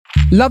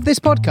Love this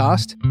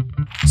podcast?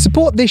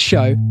 Support this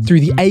show through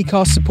the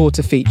Acast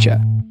supporter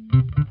feature.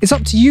 It's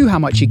up to you how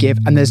much you give,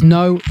 and there's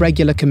no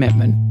regular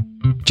commitment.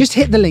 Just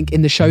hit the link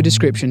in the show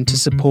description to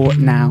support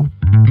now.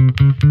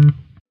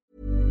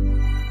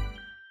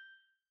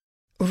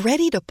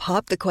 Ready to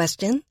pop the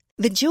question?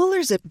 The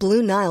jewelers at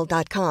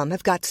BlueNile.com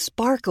have got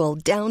sparkle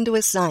down to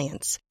a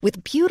science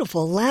with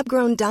beautiful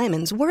lab-grown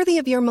diamonds worthy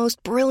of your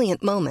most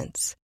brilliant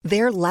moments.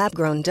 Their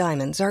lab-grown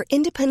diamonds are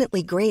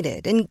independently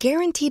graded and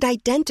guaranteed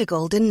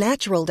identical to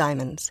natural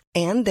diamonds,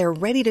 and they're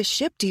ready to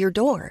ship to your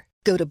door.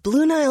 Go to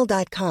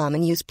BlueNile.com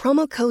and use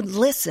promo code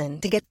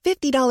LISTEN to get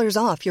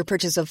 $50 off your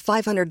purchase of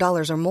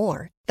 $500 or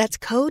more. That's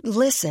code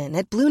LISTEN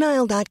at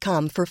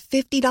BlueNile.com for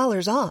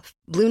 $50 off.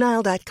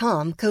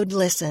 BlueNile.com, code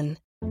LISTEN.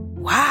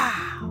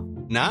 Wow.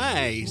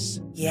 Nice.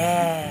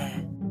 Yeah.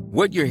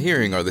 What you're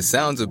hearing are the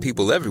sounds of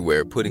people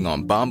everywhere putting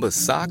on Bombas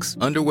socks,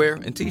 underwear,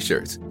 and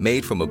T-shirts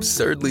made from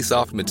absurdly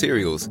soft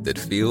materials that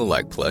feel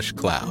like plush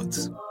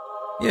clouds.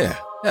 Yeah,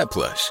 that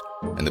plush.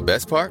 And the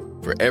best part?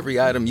 For every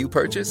item you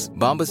purchase,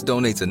 Bombas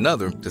donates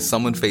another to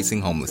someone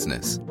facing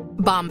homelessness.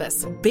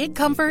 Bombas. Big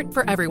comfort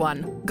for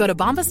everyone. Go to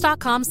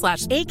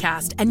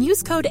bombas.com/ACAST and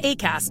use code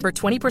ACAST for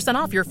 20%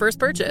 off your first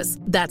purchase.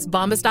 That's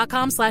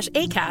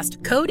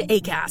bombas.com/ACAST. Code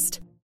ACAST.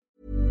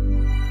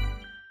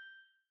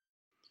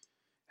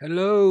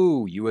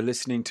 Hello, you are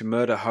listening to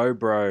Murder Ho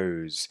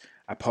Bros,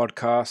 a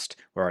podcast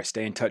where I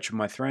stay in touch with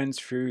my friends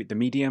through the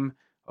medium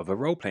of a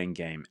role-playing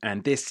game.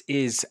 And this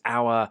is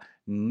our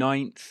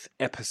 9th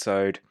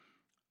episode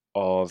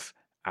of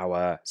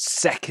our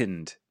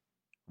second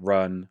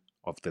run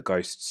of the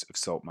Ghosts of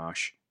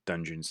Saltmarsh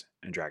Dungeons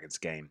 & Dragons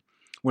game.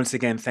 Once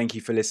again, thank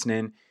you for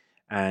listening.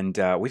 And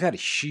we've had a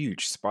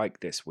huge spike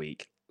this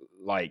week,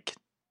 like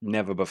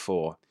never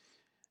before.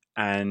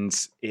 And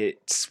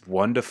it's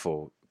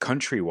wonderful.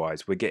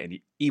 Country-wise, we're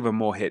getting even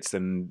more hits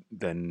than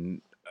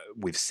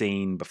we've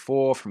seen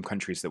before from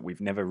countries that we've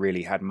never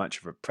really had much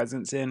of a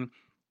presence in.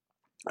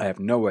 I have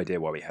no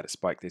idea why we had a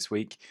spike this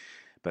week,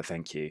 but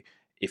thank you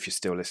if you're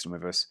still listening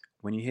with us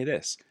when you hear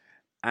this.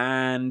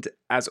 And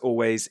as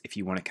always, if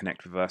you want to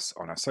connect with us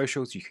on our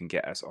socials, you can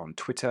get us on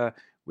Twitter,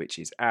 which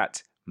is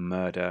at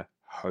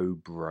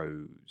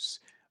MurderHoBros.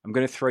 I'm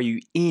going to throw you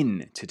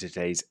in to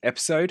today's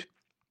episode,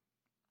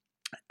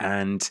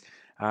 and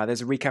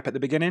there's a recap at the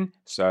beginning,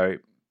 so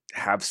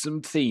have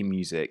some theme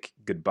music.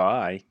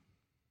 Goodbye.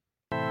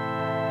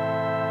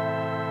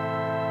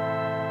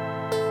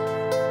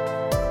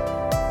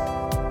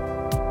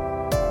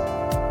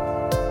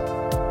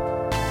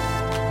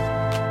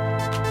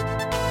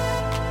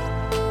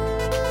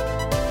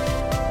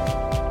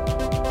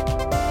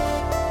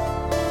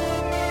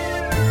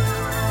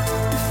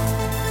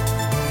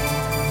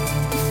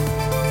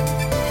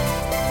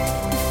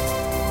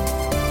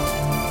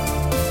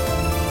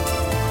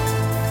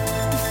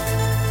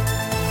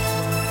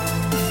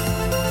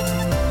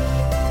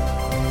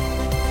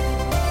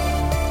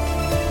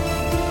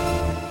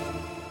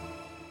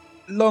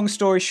 Long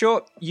story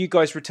short, you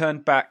guys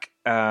returned back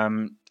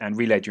and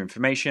relayed your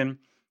information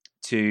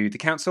to the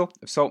Council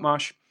of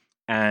Saltmarsh,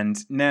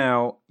 and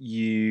now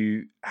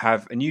you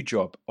have a new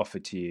job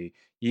offered to you.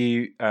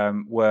 You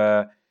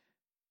were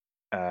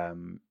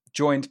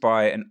joined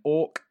by an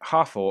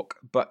half-orc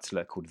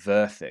butler called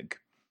Verthig,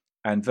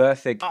 and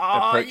Verthig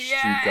approached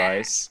you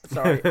guys.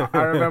 Sorry,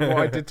 I remember what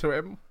I did to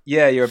him.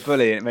 Yeah, you're a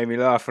bully, and it made me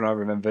laugh when I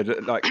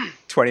remembered like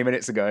 20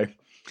 minutes ago.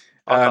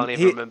 I can't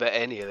even remember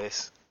any of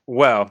this.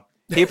 Well,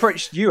 he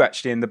approached you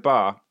actually in the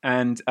bar,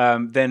 and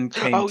then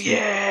came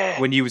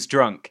when you was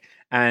drunk,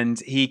 and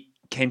he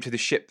came to the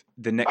ship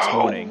the next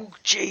morning. Oh,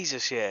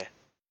 Jesus, yeah.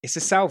 It's a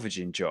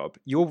salvaging job.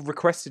 You're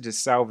requested as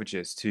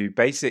salvagers to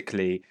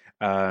basically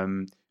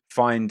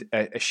find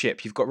a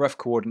ship. You've got rough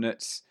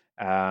coordinates.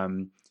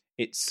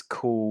 It's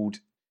called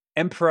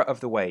Emperor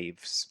of the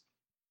Waves.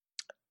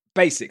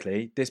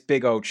 Basically, this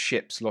big old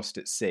ship's lost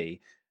at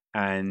sea,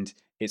 and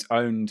it's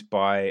owned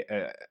by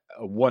a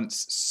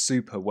once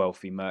super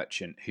wealthy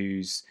merchant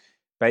who's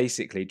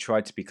basically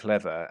tried to be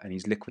clever, and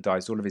he's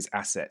liquidized all of his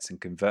assets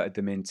and converted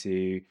them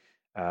into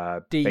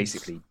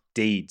basically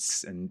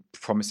deeds and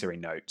promissory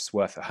notes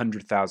worth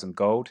 100,000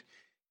 gold.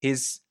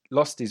 He's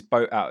lost his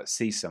boat out at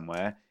sea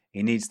somewhere.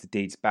 He needs the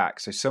deeds back.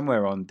 So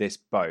somewhere on this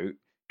boat,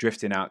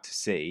 drifting out to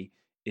sea,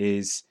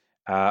 is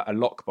a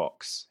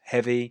lockbox,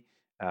 heavy,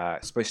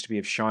 supposed to be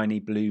of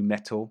shiny blue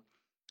metal.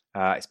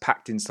 It's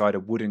packed inside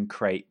a wooden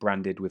crate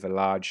branded with a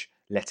large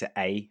letter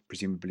A,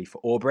 presumably for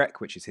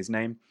Aubrek, which is his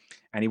name,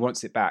 and he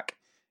wants it back.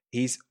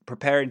 He's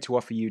preparing to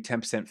offer you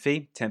 10%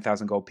 fee,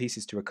 10,000 gold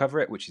pieces to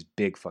recover it, which is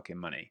big fucking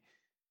money.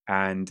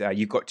 And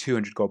you've got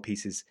 200 gold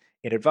pieces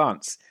in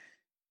advance.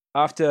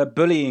 After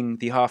bullying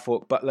the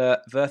half-orc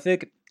butler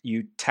Verthig,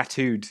 you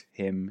tattooed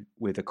him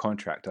with a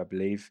contract, I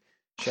believe.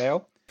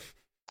 Shale?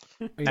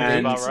 Seems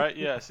about right.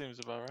 Yeah, seems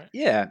about right.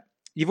 Yeah.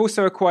 You've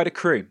also acquired a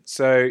crew.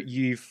 So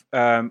you've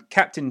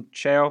Captain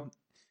Shale,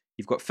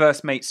 you've got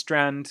First Mate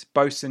Strand,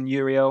 Bosun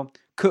Uriel,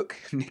 Cook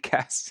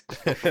Nikas,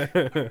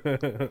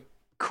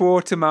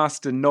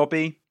 Quartermaster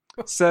Nobby,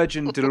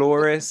 Surgeon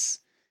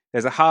Dolores,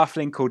 There's a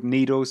halfling called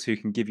Needles who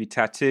can give you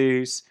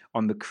tattoos.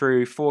 On the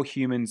crew, 4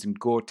 humans and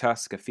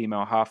Gortusk, a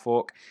female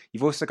half-orc.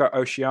 You've also got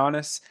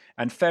Oceanus,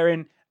 and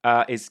Ferrin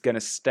is going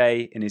to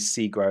stay in his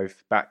sea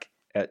grove back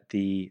at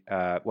the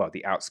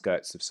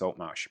outskirts of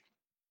Saltmarsh.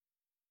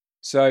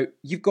 So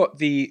you've got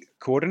the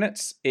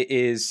coordinates. It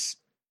is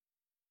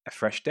a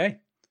fresh day.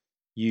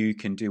 You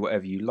can do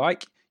whatever you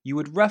like. You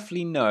would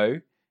roughly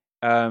know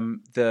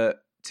to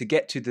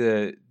get to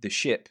the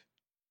ship,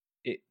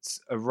 it's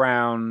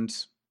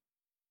around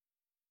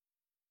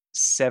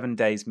 7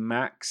 days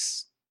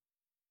max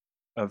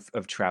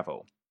of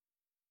travel.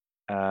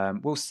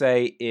 We'll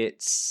say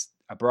it's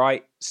a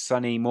bright,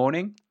 sunny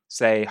morning,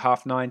 say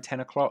 9:30, 10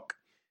 o'clock.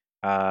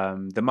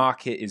 The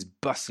market is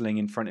bustling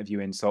in front of you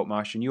in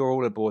Saltmarsh, and you're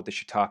all aboard the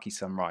Shiitake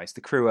Sunrise.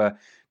 The crew are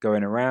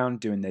going around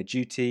doing their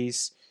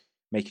duties,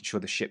 making sure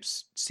the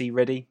ship's sea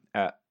ready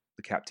at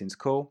the captain's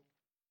call.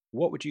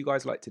 What would you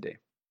guys like to do?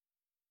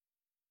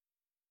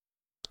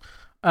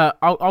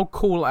 I'll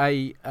call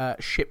a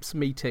ship's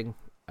meeting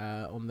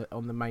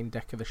on the main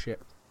deck of the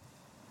ship.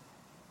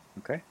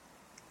 Okay.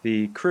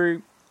 The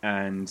crew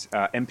and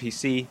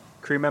NPC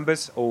crew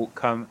members all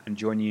come and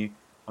join you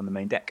on the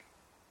main deck.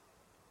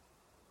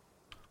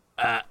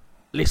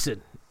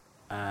 Listen,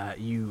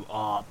 you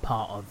are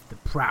part of the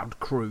proud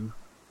crew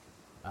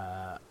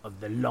of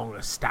the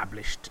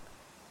long-established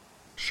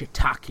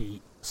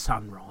Shiitake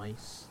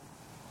Sunrise.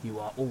 You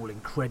are all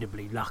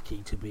incredibly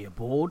lucky to be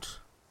aboard.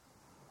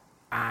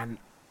 And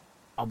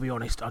I'll be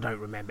honest, I don't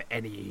remember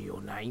any of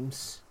your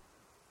names.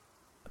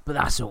 But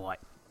that's alright.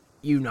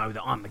 You know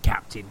that I'm the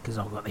captain because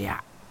I've got the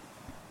hat.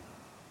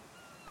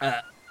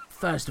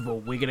 First of all,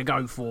 we're going to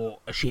go for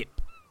a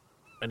ship,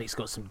 and it's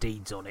got some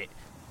deeds on it.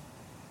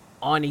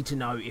 I need to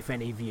know if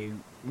any of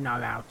you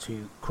know how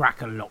to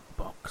crack a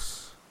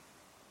lockbox.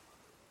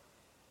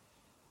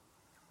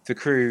 The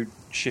crew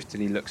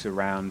shiftily looks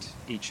around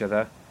each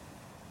other.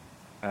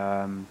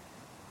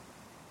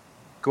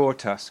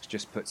 Gortusk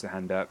just puts her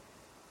hand up.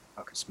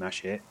 I can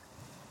smash it,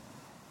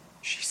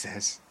 she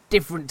says.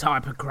 Different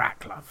type of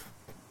crack, love.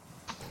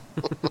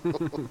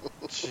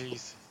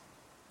 Jeez.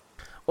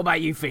 What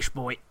about you, fish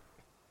boy?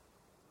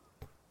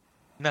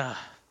 Nah.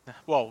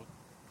 Well,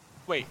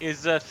 wait,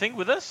 is Thing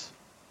with us?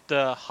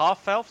 The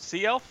half-elf,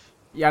 sea elf?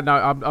 Yeah, no,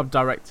 I'm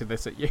directing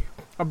this at you.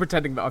 I'm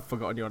pretending that I've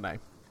forgotten your name.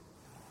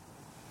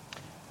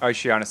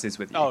 Oceanus is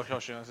with you. Oh,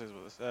 Oceanus is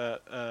with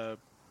us.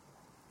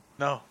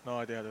 No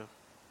idea how to.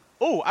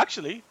 Oh,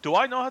 actually, do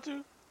I know how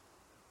to?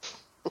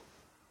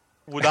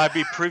 Would I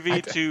be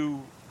privy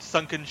to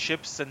sunken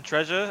ships and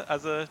treasure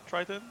as a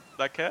Triton?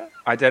 Do I care?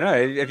 I don't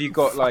know. Have you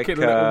got like?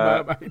 Little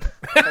mermaid.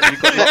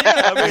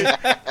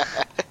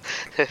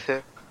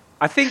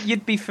 I think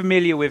you'd be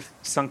familiar with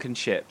sunken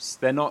ships.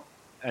 They're not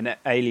an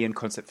alien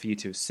concept for you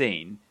to have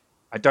seen.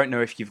 I don't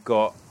know if you've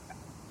got.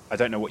 I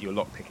don't know what your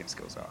lockpicking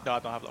skills are. No, I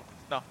don't have lock.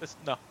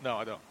 No,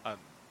 I don't. No.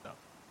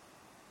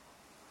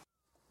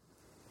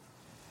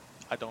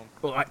 I don't.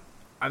 Well,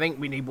 I think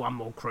we need one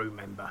more crew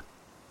member.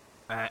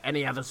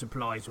 Any other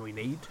supplies we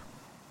need?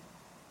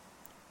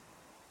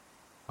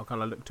 I'll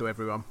kind of look to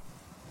everyone.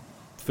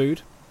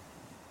 Food?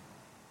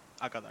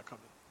 I got that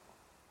covered.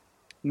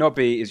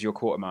 Nobby is your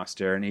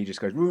quartermaster, and he just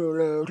goes,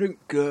 well, I think,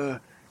 well,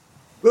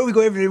 we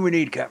got everything we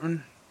need,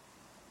 Captain.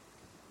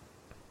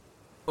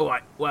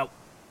 Alright, well,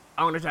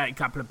 I'm going to take a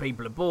couple of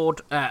people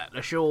aboard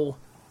the shore,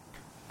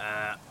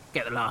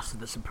 get the last of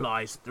the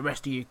supplies. The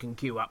rest of you can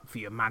queue up for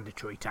your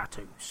mandatory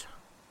tattoos.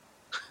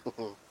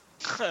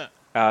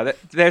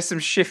 There's some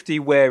shifty,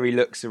 wary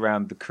looks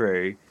around the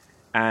crew,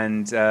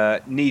 and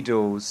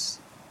Needles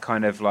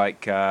kind of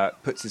like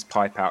puts his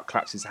pipe out,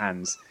 claps his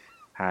hands,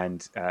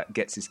 and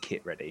gets his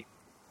kit ready.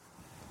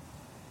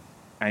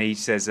 And he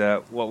says,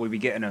 what will we be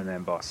getting on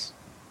them, boss?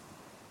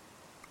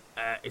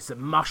 It's a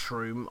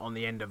mushroom on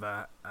the end of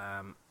a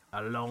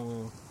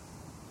long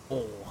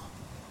oar.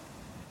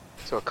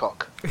 So a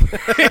cock.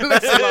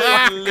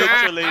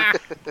 Literally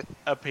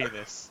a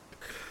penis.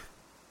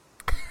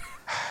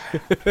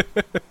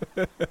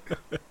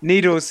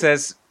 Needles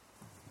says,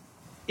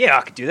 yeah,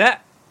 I could do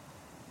that.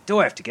 Do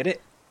I have to get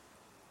it?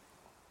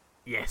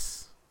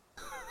 Yes.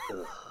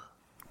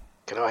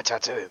 Can I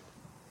tattoo him?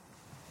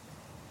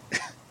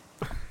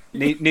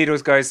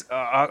 Needles goes,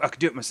 I could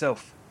do it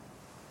myself.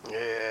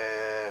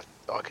 Yeah,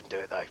 I can do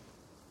it though.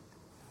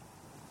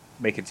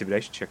 Make an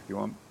intimidation check if you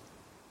want.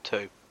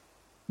 2.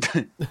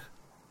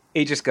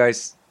 He just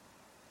goes,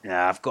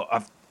 nah,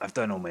 I've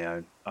done on my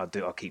own. I'll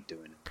keep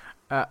doing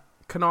it.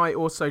 Can I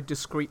also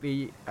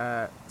discreetly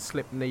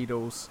slip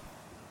Needles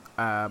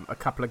a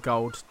couple of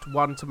gold?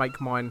 1, to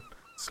make mine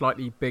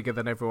slightly bigger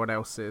than everyone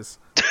else's,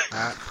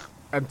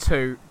 and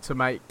 2, to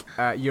make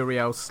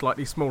Uriel's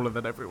slightly smaller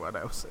than everyone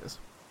else's.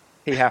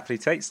 He happily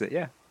takes it,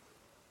 yeah.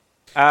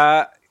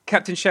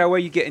 Captain Shell, where are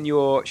you getting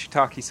your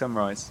Shiitake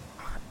Sunrise?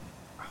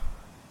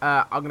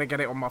 I'm going to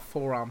get it on my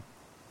forearm.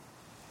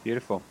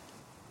 Beautiful.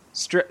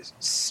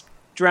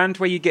 Strand,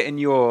 where are you getting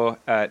your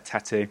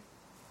tattoo?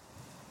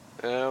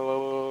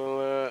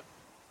 On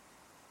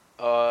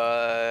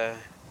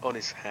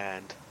his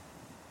hand.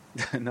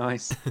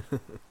 Nice.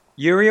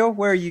 Uriel,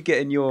 where are you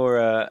getting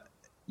your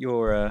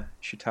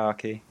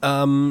shiitake?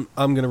 I'm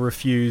going to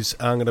refuse.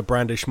 I'm going to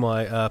brandish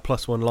my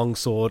 +1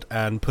 longsword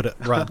and put it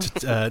right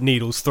to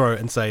Needle's throat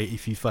and say,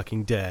 "If you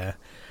fucking dare,"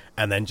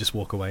 and then just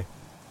walk away.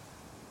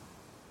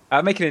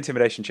 Make an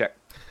intimidation check.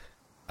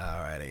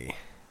 Alrighty.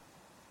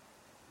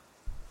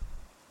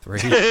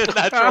 3.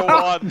 Natural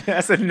 1.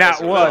 That's a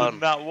nat 1.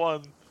 Nat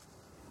 1.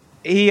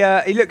 He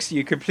looks at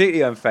you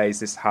completely unfazed,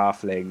 this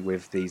halfling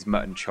with these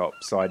mutton chop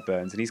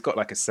sideburns, and he's got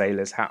like a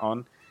sailor's hat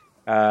on.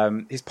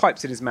 His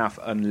pipe's in his mouth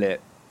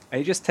unlit, and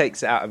he just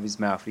takes it out of his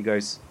mouth. He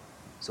goes,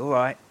 "It's all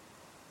right.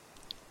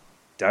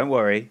 Don't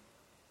worry."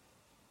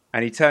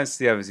 And he turns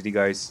to the others and he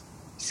goes,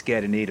 "He's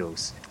scared of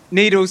Needles."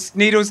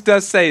 Needles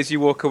does say as you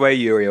walk away,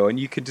 Uriel, and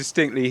you can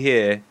distinctly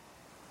hear,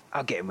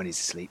 "I'll get him when he's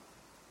asleep."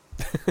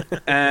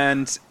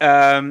 And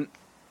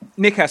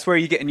Nikas, where are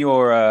you getting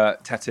your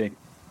tattoo?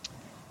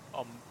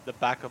 On the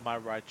back of my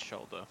right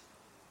shoulder.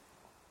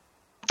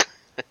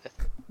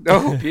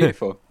 Oh,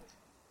 beautiful.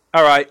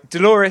 All right,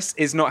 Dolores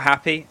is not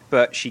happy,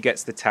 but she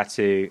gets the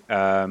tattoo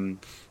on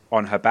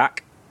her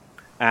back.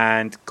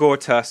 And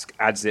Gore-Tusk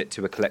adds it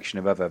to a collection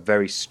of other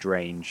very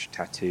strange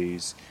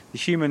tattoos. The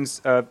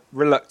humans are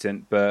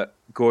reluctant, but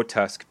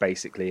Gore-Tusk,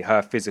 basically,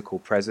 her physical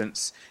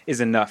presence is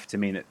enough to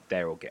mean that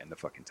they're all getting the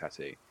fucking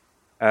tattoo.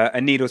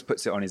 And Needles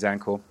puts it on his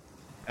ankle.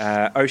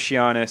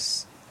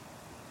 Oceanus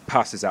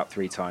passes out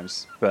 3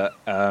 times, but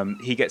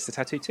he gets the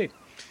tattoo too.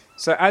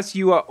 So as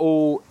you are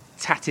all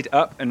tatted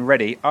up and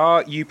ready,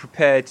 are you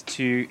prepared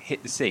to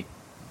hit the sea?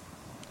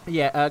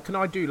 Yeah, can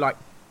I do, like...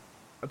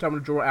 I don't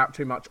want to draw it out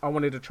too much. I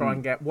wanted to try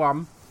and get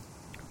one,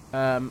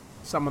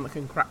 someone that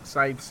can crack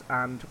safes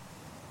and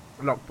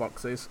lock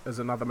boxes as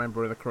another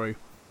member of the crew.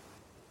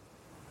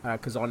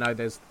 Because I know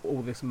there's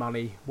all this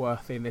money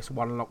worth in this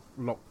one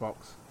lock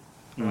box.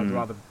 And I'd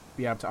rather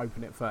be able to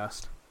open it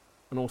first.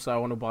 And also I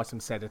want to buy some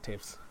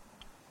sedatives.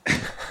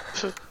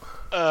 Fucking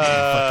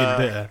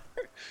bitter.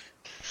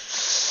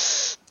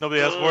 Nobody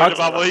else worried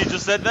about what he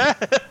just said there?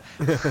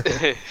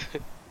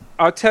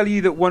 I'll tell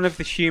you that one of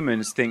the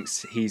humans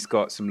thinks he's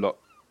got some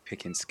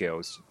lock-picking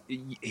skills.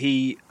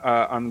 He,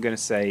 I'm going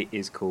to say,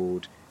 is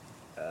called...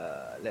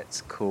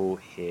 let's call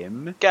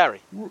him... Gary.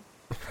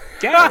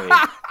 Gary?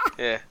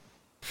 Yeah.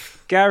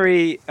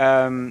 Gary...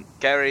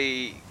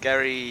 Gary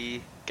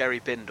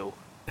Bindle.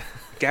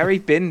 Gary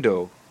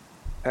Bindle.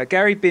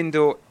 Gary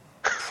Bindle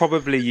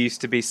probably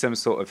used to be some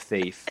sort of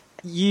thief.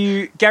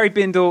 Gary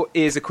Bindle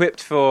is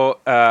equipped for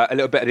a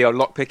little bit of the old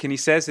lockpicking, he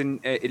says, and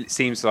it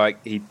seems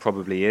like he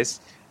probably is.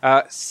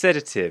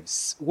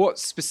 Sedatives. What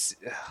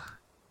specific...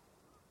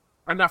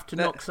 Enough to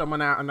knock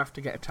someone out, enough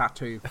to get a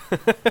tattoo.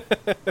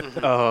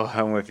 Oh,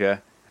 I'm with you.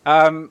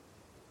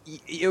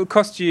 It'll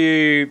cost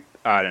you,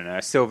 I don't know,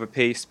 a silver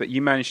piece, but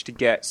you managed to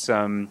get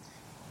some...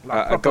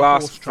 Like a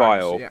glass stripes,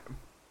 vial yeah.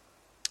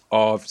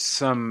 of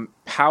some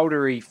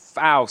powdery,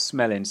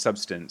 foul-smelling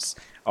substance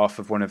off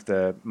of one of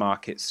the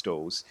market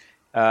stalls.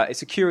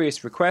 It's a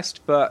curious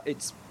request, but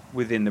it's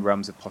within the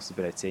realms of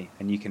possibility,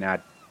 and you can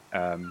add...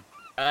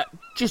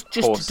 just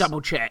horse. to double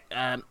check.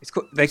 It's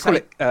called, they call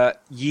it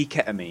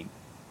ye-ketamine.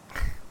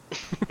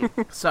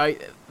 So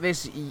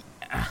this,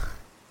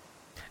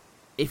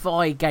 if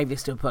I gave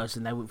this to a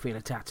person, they wouldn't feel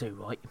a tattoo,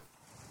 right?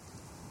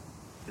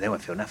 They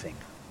won't feel nothing.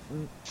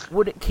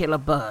 Would it kill a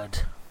bird?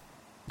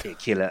 It'd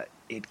kill a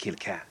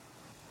cat.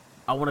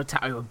 I want to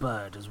tattoo a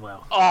bird as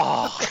well.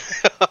 Oh,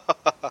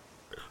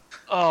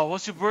 oh,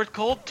 what's your bird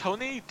called?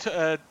 Tony?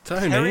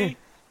 Terry?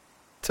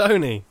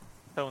 Tony.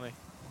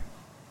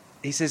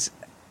 He says,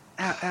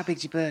 how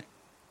big's your bird?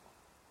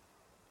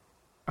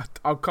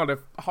 I'll kind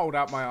of hold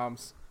out my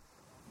arms.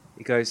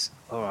 He goes,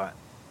 all right,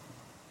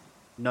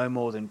 no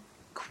more than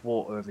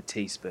 1/4 of a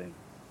teaspoon.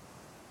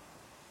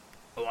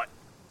 All right.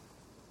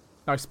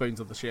 No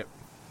spoons on the ship.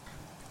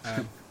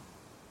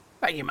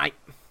 Thank you, mate.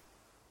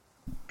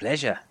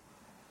 Pleasure.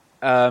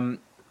 So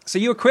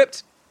you're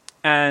equipped,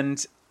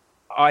 and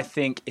I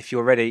think if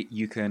you're ready,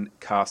 you can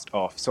cast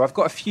off. So I've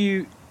got a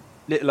few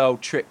little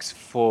old tricks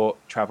for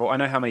travel. I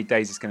know how many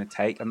days it's going to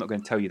take. I'm not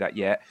going to tell you that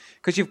yet.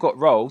 Because you've got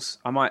roles,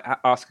 I might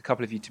ask a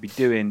couple of you to be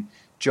doing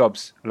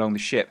jobs along the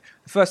ship.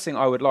 The first thing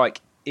I would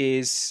like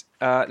is,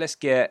 let's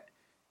get...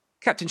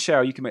 Captain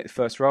Cheryl, you can make the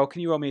first roll.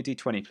 Can you roll me a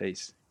d20,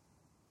 please?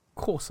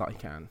 Of course I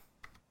can.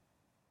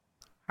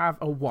 Have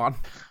a 1.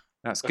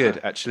 That's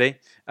good, actually.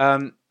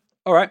 All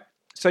right.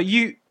 So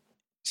you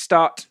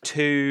start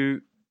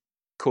to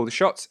call the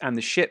shots, and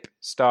the ship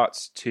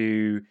starts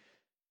to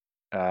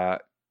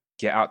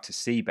get out to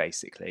sea,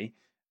 basically.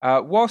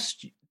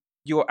 Whilst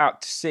you're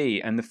out to sea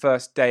and the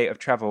first day of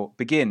travel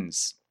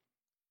begins,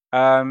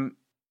 I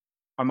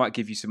might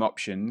give you some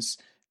options.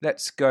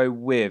 Let's go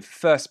with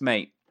first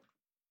mate.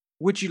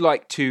 Would you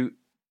like to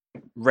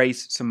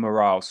raise some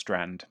morale,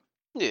 Strand?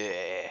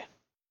 Yeah.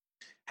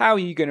 How are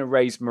you going to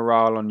raise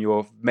morale on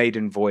your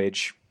maiden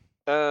voyage?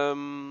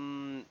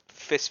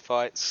 Fist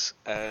fights,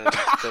 and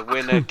the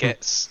winner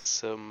gets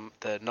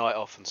the night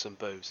off and some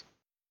booze.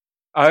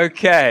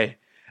 Okay.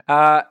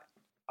 I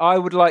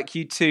would like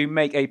you to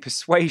make a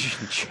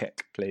persuasion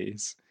check,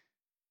 please.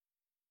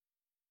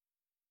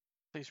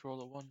 Please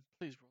roll a 1.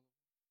 Please roll.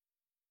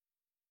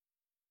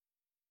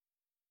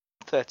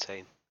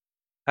 13.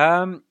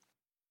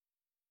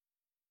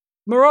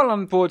 Morale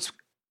on board's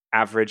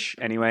average,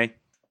 anyway.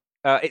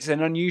 It's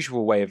an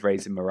unusual way of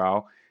raising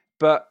morale,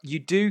 but you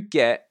do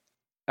get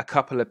a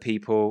couple of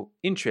people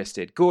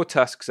interested.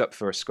 Gore-Tusk's up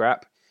for a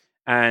scrap,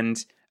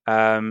 and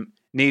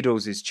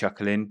Needles is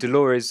chuckling.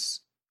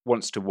 Dolores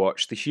wants to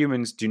watch. The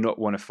humans do not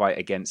want to fight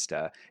against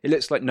her. It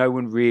looks like no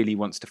one really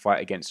wants to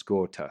fight against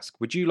Gore-Tusk.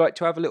 Would you like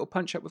to have a little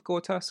punch-up with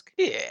Gore-Tusk?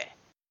 Yeah.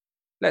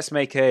 Let's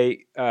make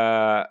a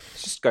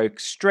just go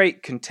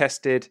straight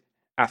contested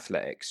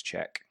athletics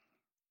check.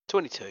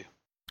 22.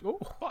 Oh,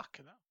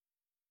 fucking hell.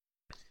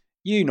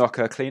 You knock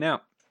her clean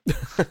out.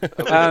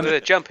 I'm going to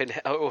jump in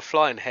or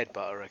flying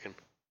headbutt, I reckon.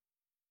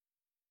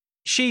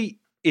 She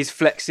is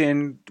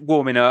flexing,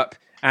 warming up,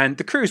 and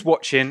the crew's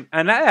watching,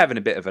 and they're having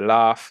a bit of a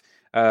laugh.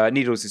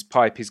 Needles'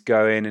 pipe is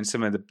going, and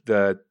some of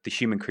the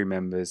human crew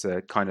members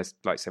are kind of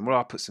like saying, well,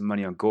 I'll put some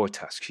money on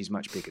Gore-Tusk. She's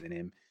much bigger than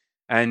him.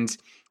 And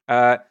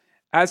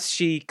as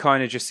she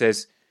kind of just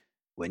says,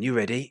 when you're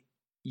ready,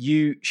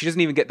 she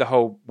doesn't even get the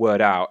whole word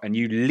out, and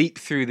you leap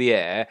through the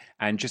air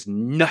and just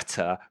nut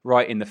her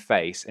right in the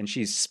face, and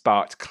she's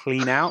sparked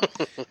clean out.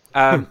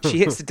 She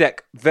hits the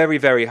deck very,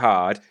 very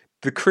hard.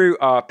 The crew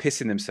are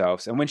pissing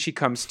themselves, and when she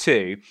comes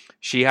to,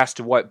 she has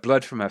to wipe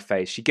blood from her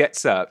face. She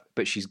gets up,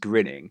 but she's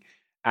grinning,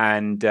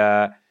 and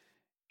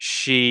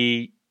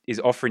she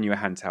is offering you a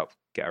hand to help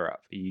get her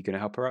up. Are you going to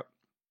help her up?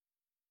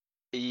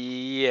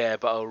 Yeah,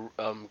 but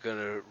I'm going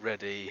to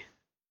ready...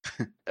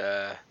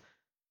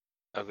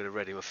 I'm going to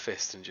ready my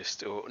fist and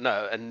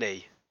a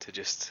knee to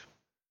just...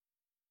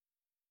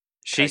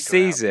 She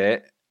sees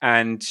it,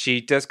 and she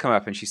does come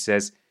up and she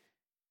says,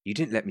 you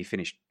didn't let me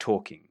finish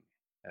talking,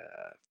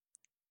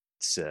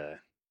 sir.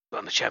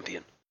 I'm the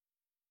champion.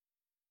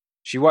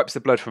 She wipes the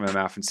blood from her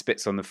mouth and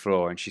spits on the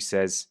floor, and she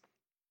says,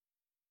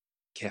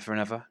 care for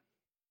another?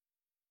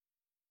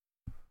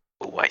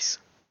 Always.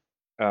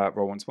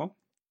 Roll once more.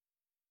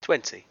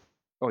 20.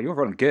 Oh, you're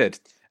rolling good.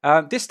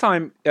 This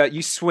time,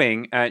 you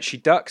swing, and she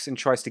ducks and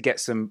tries to get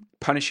some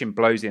punishing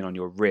blows in on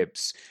your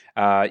ribs.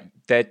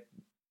 They're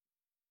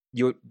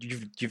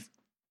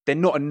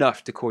not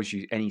enough to cause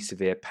you any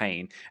severe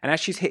pain. And as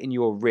she's hitting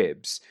your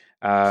ribs,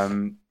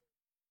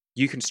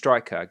 you can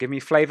strike her. Give me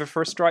a flavour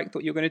for a strike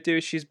that you're going to do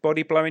as she's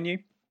body blowing you.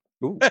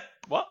 Ooh.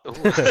 What?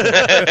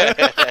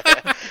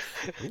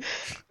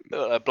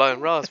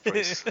 Blowing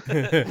raspberries.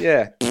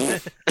 Yeah.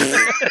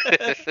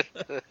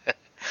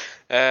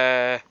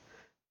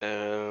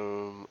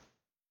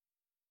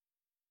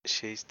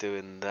 She's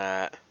doing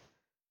that.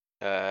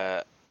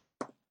 I'm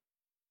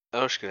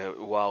just going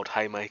to wild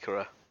haymaker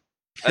her.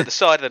 At the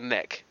side of the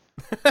neck.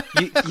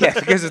 Yeah,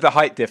 because of the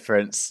height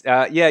difference.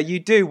 Yeah, you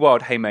do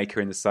wild haymaker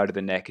in the side of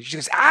the neck. And she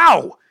goes,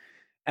 ow!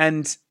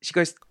 And she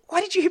goes,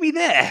 why did you hit me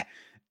there?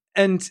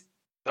 And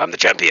I'm the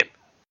champion.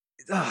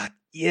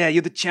 Yeah,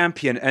 you're the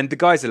champion. And the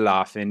guys are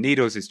laughing.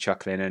 Needles is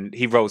chuckling, and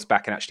he rolls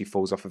back and actually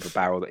falls off of a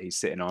barrel that he's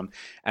sitting on.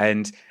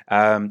 And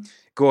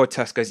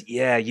Gore-Tusk goes,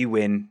 yeah, you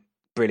win.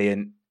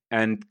 Brilliant.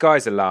 And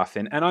guys are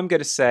laughing. And I'm going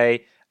to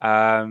say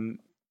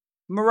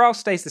morale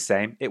stays the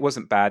same. It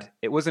wasn't bad.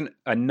 It wasn't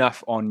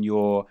enough on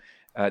your...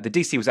 the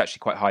DC was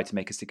actually quite high to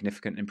make a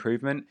significant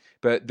improvement.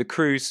 But the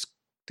crew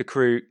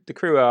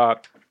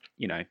are,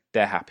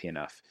 they're happy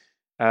enough.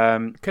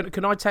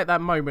 Can I take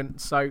that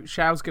moment? So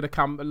Shao's going to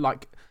come,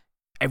 like,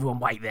 everyone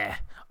wait there.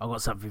 I've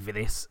got something for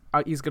this.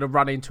 He's going to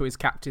run into his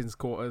captain's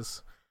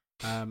quarters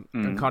and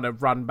kind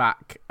of run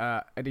back.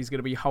 And he's going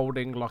to be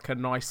holding, like, a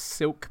nice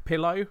silk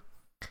pillow.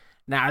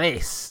 Now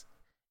this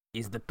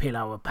is the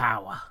pillow of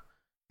power.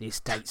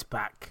 This dates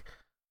back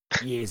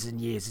years and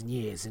years and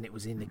years, and it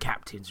was in the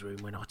captain's room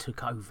when I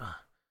took over.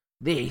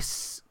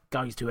 This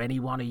goes to any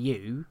one of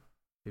you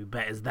who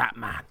betters that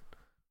man.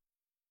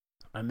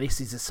 And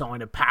this is a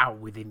sign of power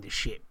within the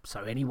ship,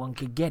 so anyone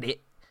can get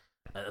it.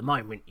 At the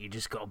moment, you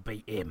just got to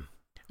beat him.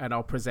 And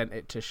I'll present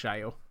it to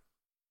Shale.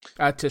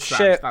 To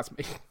Strand, that's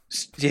me.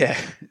 Yeah.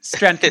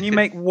 Strand, can you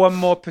make one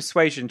more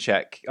persuasion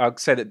check? I'll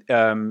say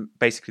that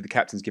basically the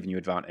captain's giving you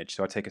advantage,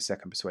 so I'll take a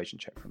second persuasion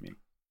check from you.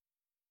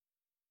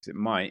 Because it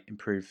might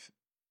improve...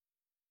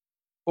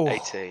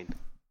 18.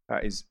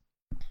 That is...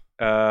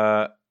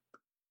 I'm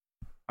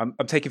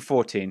taking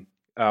 14.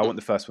 I want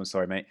the first one,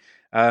 sorry, mate.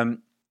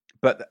 And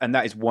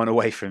that is one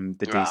away from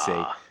the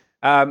DC.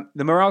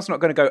 The morale's not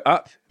going to go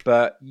up,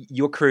 but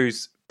your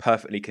crew's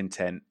perfectly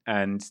content,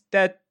 and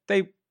they're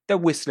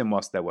whistling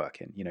whilst they're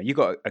working. You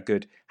got a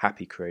good,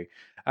 happy crew.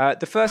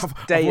 The first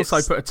day, I've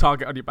also put a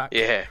target on your back.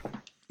 Yeah,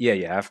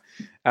 you have.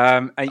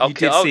 And I'll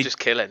just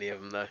kill any of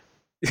them though.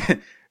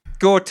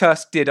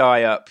 Gore-Tusk did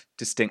eye up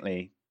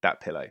distinctly that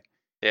pillow.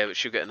 Yeah, but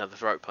she'll get another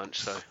throat punch.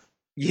 So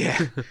yeah.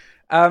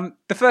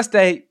 The first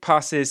day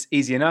passes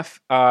easy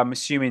enough. I'm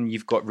assuming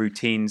you've got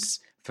routines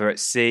for at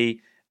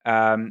sea.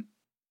 And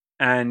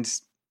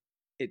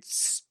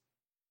it's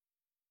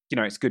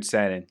it's good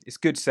sailing. It's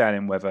good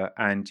sailing weather,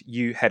 and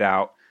you head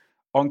out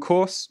on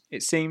course,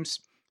 it seems,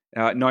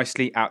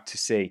 nicely out to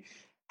sea.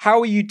 how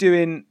are you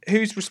doing?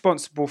 Who's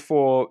responsible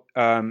for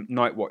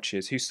night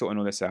watches? Who's sorting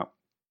all this out?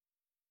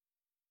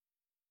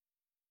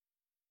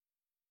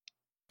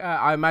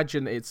 I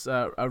imagine it's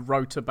a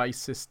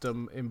rota-based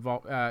system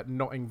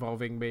not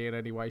involving me in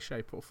any way,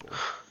 shape, or form.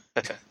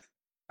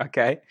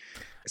 Okay.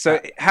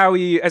 So, how are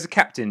you as a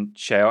captain,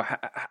 Shale?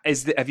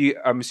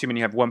 I'm assuming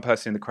you have one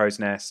person in the crow's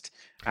nest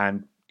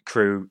and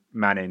crew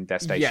manning their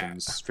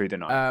stations through the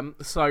night.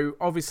 So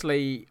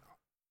obviously,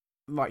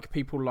 like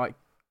people like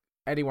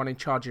anyone in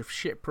charge of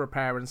ship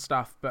repair and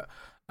stuff, but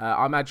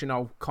I imagine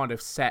I'll kind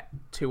of set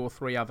 2 or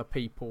 3 other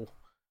people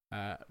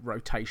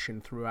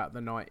rotation throughout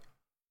the night.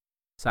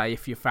 Say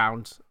if you're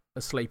found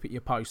asleep at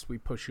your post, we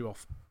push you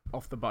off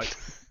the boat.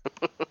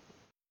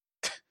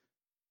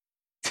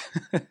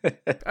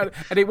 and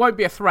it won't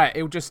be a threat.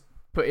 It'll just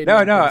put in. No,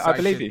 I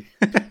believe you.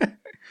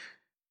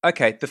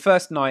 Okay, the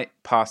first night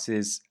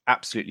passes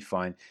absolutely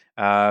fine.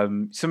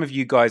 Some of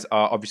you guys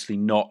are obviously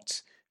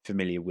not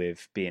familiar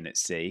with being at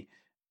sea,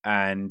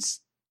 and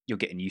you're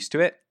getting used to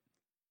it.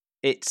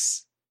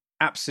 It's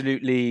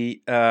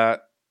absolutely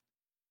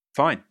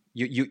fine.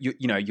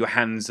 You know, your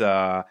hands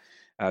are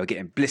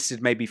getting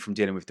blistered maybe from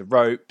dealing with the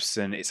ropes,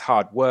 and it's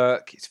hard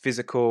work. It's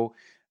physical,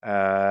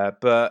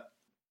 but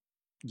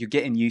you're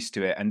getting used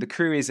to it, and the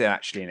crew is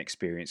actually an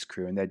experienced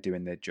crew, and they're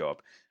doing their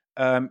job.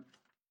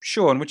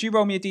 Sean, would you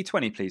roll me a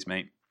d20, please,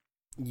 mate?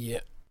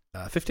 Yeah.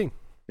 15.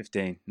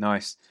 15,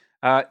 nice.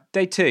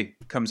 Day 2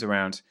 comes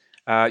around.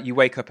 You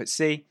wake up at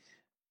sea.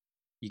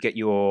 You get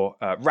your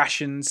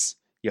rations,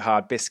 your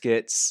hard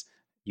biscuits.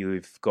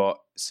 You've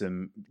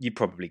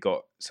probably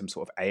got some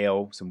sort of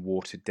ale, some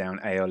watered down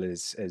ale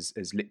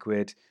as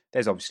liquid.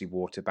 There's obviously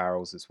water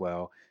barrels as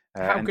well.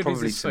 How and good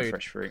probably is this some food?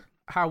 fresh fruit.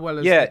 How well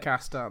is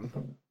Nikas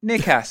done?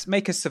 Nikas,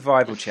 make a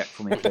survival check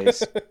for me,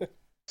 please.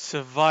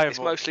 Survival. It's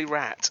mostly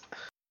rat.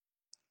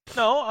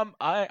 No,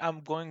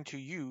 I'm going to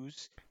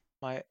use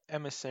my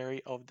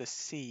emissary of the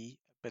sea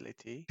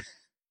ability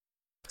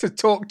To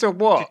talk to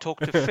what? to talk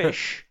to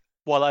fish.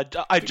 While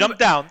I jump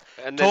down,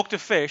 And talk to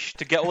fish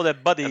to get all their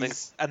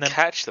buddies, and then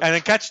catch them. And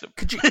then catch them.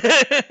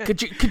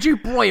 Could you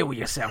broil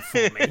yourself for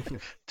me?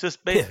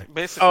 Just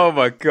basically. Oh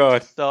my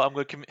god! So I'm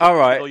going to All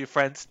right. all your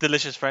friends,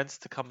 delicious friends,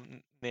 to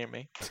come near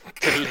me,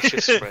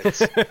 Delicious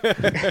friends.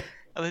 and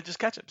then just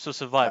catch them. So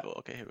survival.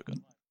 Okay, here we go.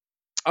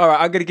 All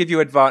right, I'm going to give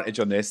you advantage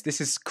on this. This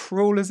is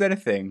cruel as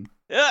anything.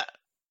 Yeah.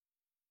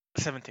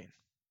 17.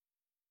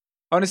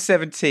 On a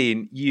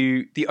 17,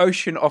 the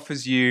ocean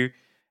offers you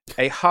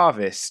a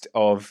harvest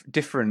of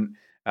different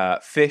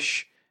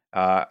fish,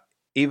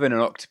 even an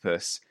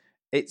octopus.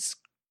 It's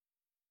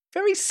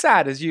very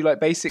sad as you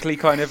basically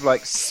kind of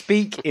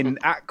speak in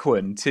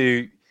Aquan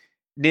to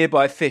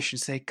nearby fish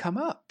and say, "Come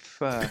up,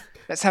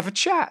 let's have a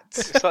chat."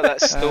 It's like that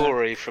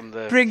story from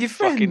the bring your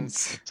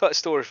friends. It's like the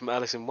story from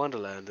Alice in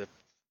Wonderland.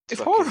 It's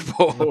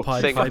horrible.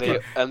 Thing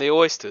and the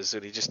oysters,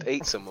 and he just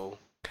eats them all.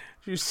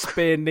 You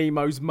spear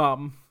Nemo's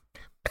mum.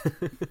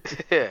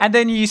 Yeah. And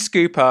then you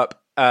scoop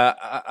up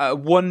a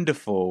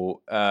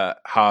wonderful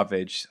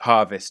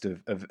harvest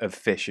of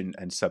fish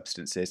and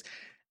substances.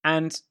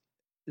 And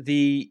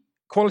the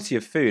quality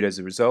of food as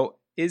a result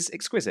is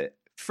exquisite.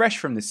 Fresh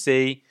from the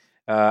sea,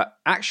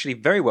 actually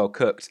very well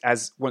cooked,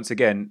 as once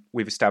again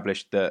we've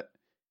established that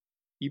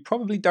you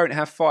probably don't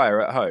have fire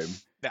at home.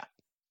 Yeah.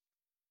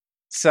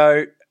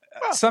 So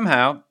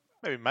somehow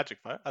Maybe magic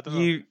fire. I don't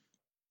know.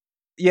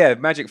 Yeah,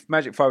 magic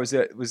fire was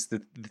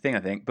the thing, I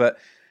think. But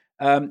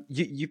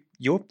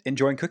you're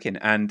enjoying cooking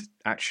and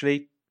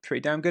actually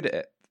pretty damn good at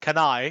it. Can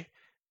I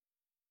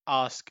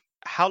ask,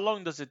 how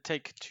long does it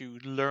take to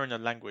learn a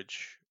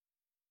language?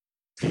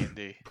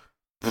 D&D.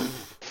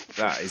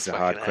 That is a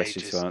Fucking hard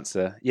question ages. to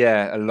answer.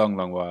 Yeah, a long,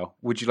 long while.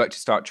 Would you like to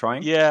start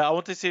trying? Yeah, I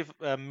want to see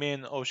if me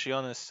and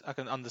Oceanus, I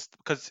can understand,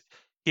 because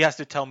he has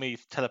to tell me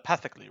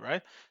telepathically,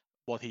 right?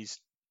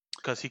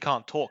 Because he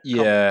can't talk.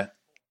 Yeah,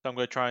 So I'm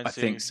going to try and I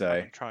see. think so.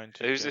 I'm trying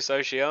to. Who's this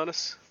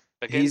Oceanus?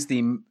 Again? he's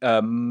the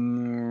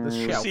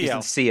shelf. he's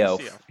the sea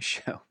elf.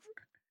 Shelf.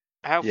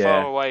 How Yeah.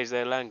 far away is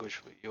their language?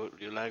 From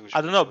your language?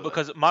 I don't know, from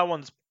because my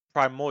one's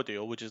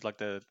primordial, which is like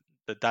the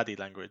daddy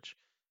language,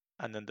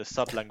 and then the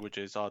sub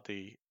languages are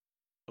the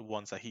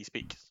ones that he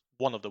speaks.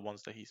 One of the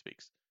ones that he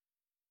speaks.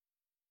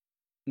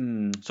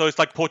 Hmm. So it's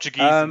like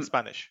Portuguese and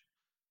Spanish.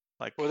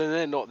 Well, then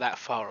they're not that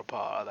far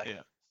apart, are they?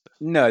 Yeah.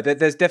 No,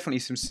 there's definitely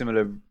some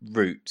similar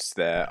roots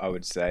there, I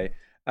would say.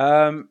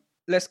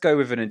 Let's go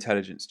with an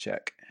intelligence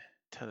check.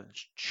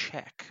 Intelligence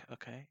check.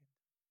 Okay.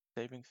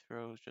 Saving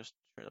throws just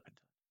straight up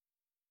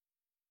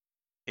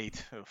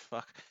intelligence. 8. Oh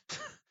fuck.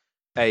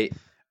 8.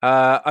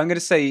 I'm going to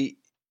say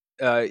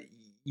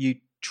you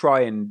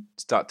try and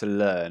start to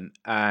learn,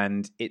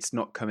 and it's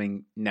not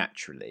coming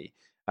naturally.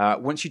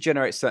 Once you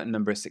generate a certain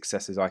number of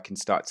successes, I can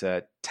start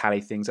to tally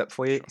things up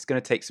for you. Sure. It's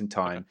going to take some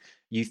time. Okay.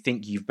 You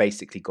think you've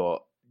basically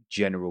got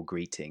general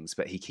greetings,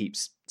 but he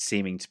keeps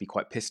seeming to be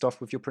quite pissed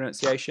off with your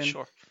pronunciation.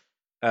 Sure.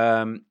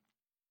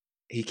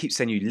 He keeps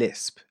saying you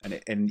lisp,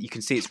 and you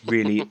can see it's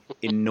really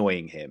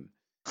annoying him.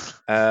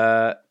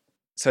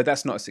 So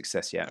that's not a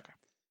success yet.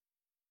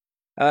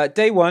 Okay.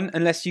 Day 1,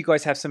 unless you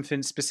guys have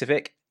something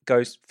specific,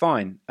 goes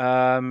fine.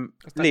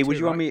 Lee, would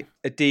you roll me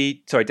a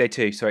D? Sorry, day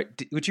 2. Sorry,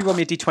 would you roll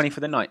me a D20 for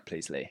the night,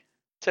 please, Lee?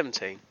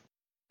 17.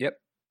 Yep,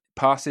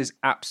 passes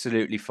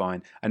absolutely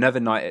fine. Another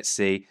night at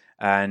sea,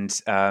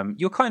 and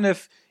you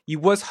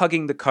was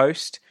hugging the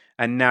coast,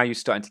 and now you're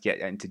starting to get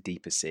into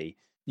deeper sea.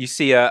 You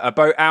see a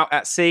boat out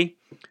at sea.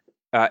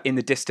 In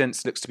the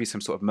distance, looks to be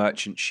some sort of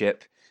merchant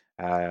ship.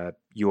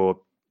 Your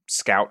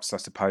scouts, I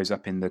suppose,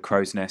 up in the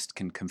crow's nest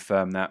can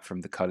confirm that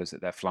from the colours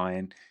that they're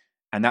flying.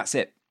 And that's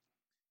it.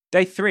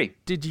 Day 3.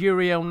 Did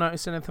Uriel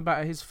notice anything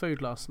about his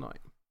food last night?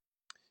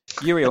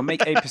 Uriel,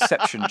 make a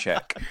perception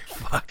check.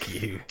 Fuck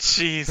you.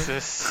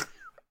 Jesus.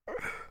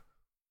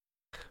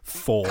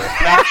 4.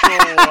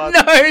 Natural 1.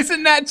 No, it's a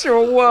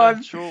natural 1.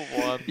 Natural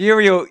 1.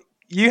 Uriel,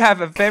 you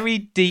have a very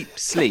deep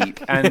sleep,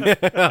 and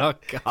Oh,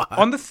 God.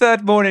 on the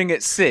 3rd morning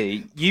at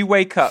sea, you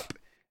wake up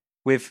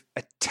with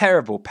a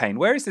terrible pain.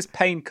 Where is this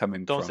pain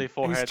coming Don't from? say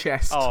forehead. His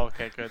chest. Oh,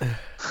 okay, good.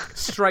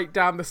 Straight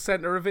down the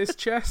centre of his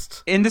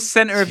chest. In the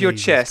centre of your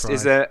Jesus chest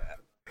is a...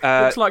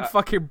 Looks like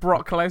fucking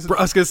Brock Lesnar.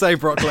 I was going to say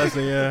Brock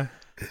Lesnar, yeah.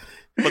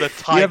 But a you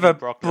tiny have a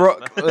Brock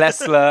Brock Lesnar.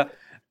 Lesnar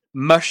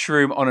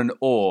mushroom on an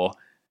oar.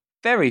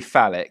 Very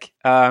phallic.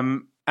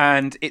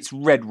 And it's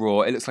red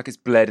raw. It looks like it's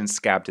bled and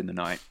scabbed in the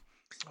night.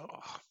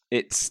 Oh.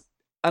 It's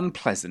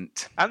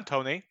unpleasant. And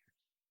Tony.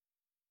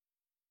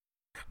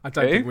 I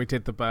don't think we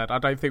did the bird. I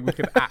don't think we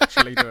could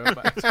actually do a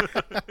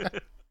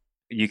bird.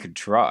 You could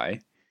try.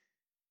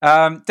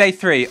 Day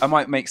 3, I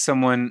might make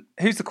someone...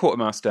 Who's the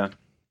quartermaster?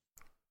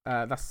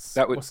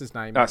 What's his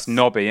name? That's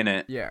Nobby,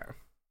 innit? Yeah.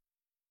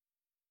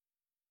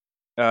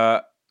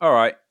 All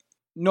right.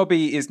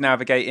 Nobby is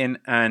navigating,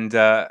 and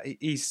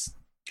he's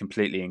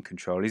completely in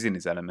control. He's in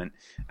his element.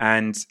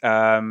 And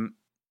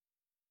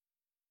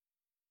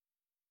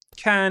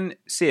can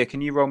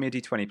you roll me a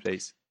D20,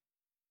 please?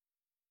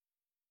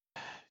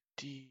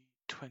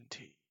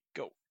 D20.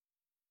 Go.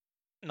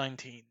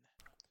 19.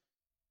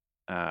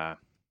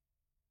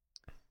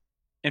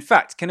 In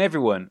fact, can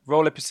everyone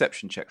roll a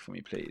perception check for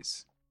me,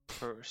 please?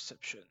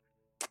 Perception.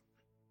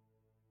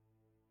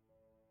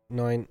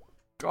 9.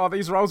 God,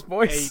 these rolls,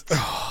 boys.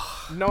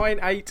 9,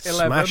 8,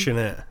 11. Smashing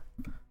it.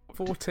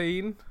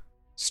 14.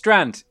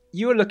 Strand,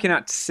 you are looking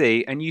out to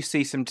sea, and you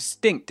see some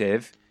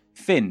distinctive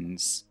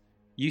fins.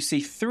 You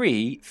see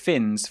 3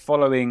 fins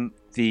following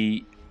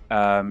the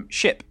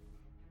ship.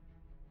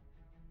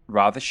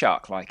 Rather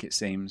shark-like, it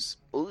seems.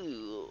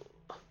 Ooh.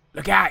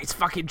 Look out, it's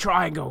fucking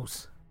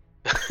triangles.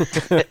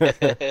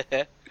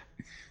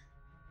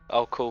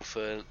 I'll call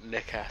for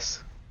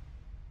Nikas.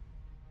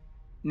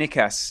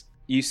 Nikas,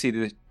 you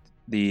see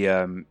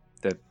the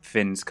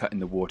fins cut in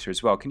the water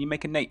as well. Can you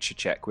make a nature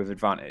check with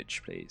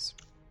advantage, please?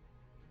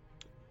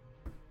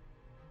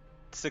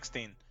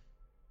 16.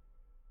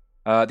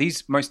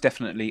 These most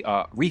definitely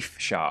are reef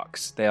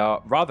sharks. They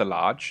are rather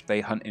large.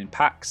 They hunt in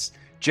packs.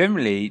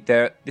 Generally,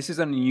 this is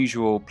an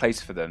unusual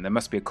place for them. There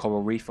must be a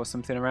coral reef or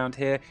something around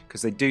here,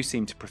 because they do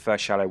seem to prefer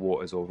shallow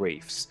waters or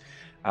reefs.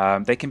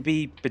 They can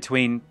be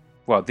between...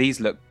 Well, these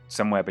look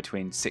somewhere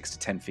between 6 to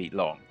 10 feet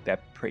long.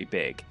 They're pretty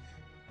big.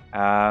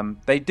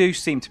 They do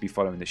seem to be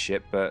following the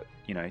ship, but,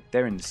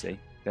 they're in the sea.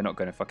 They're not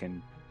going to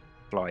fucking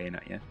fly in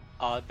at you.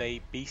 Are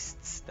they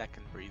beasts that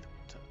can breathe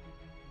water?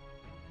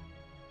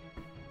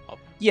 Oh,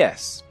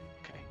 Yes.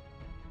 okay.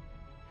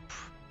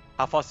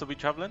 How fast are we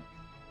traveling?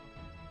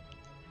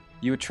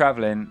 You were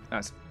travelling...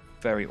 That's a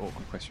very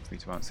awkward question for me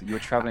to answer. You were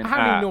travelling How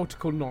many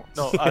nautical knots?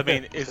 No, I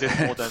mean, is it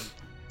more than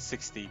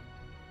 60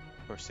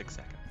 per 6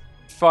 seconds?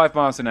 5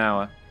 miles an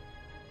hour.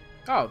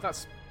 Oh,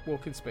 that's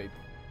walking speed.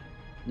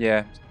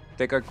 Yeah,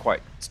 they go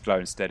quite slow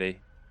and steady.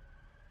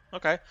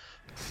 Okay.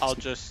 I'll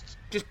just...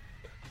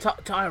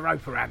 Tie a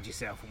rope around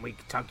yourself and we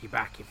can tug you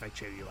back if they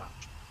chew you up.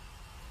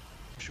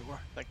 Sure,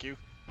 thank you.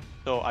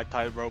 So I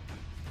tie a rope,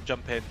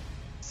 jump in,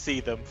 see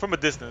them from a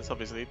distance,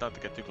 obviously, not to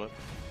get too close,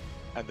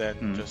 and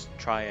then just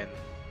try and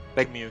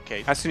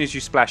communicate. As soon as you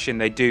splash in,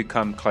 they do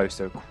come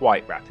closer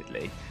quite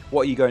rapidly.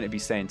 What are you going to be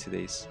saying to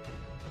these?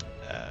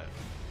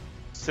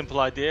 Simple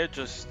idea,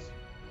 just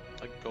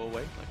go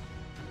away,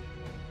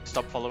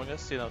 stop following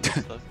us,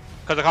 because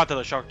I can't tell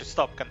the shark to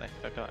stop, can they?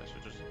 Can I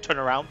just turn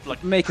around,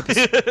 make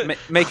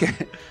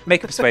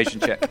a persuasion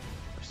check.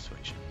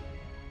 Persuasion.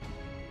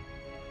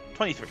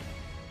 23.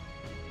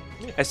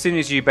 As soon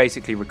as you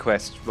basically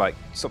request,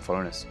 stop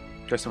following us,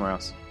 go somewhere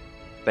else,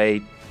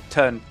 they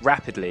turn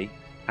rapidly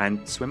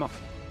and swim off.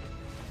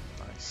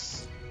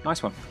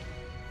 Nice one.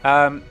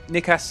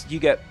 Nikas, you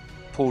get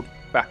pulled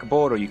back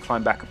aboard, or you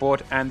climb back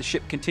aboard, and the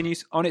ship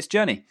continues on its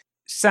journey.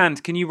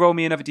 Sand, can you roll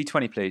me another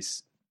d20,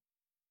 please?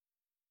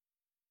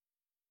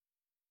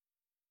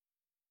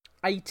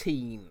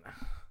 18.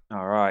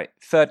 All right.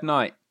 3rd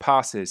night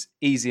passes.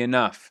 Easy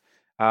enough.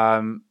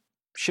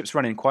 Ship's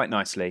running quite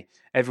nicely.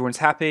 Everyone's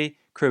happy.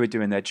 Crew are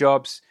doing their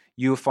jobs.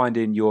 You're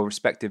finding your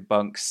respective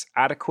bunks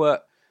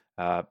adequate.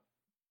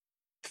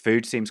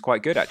 Food seems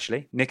quite good,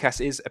 actually.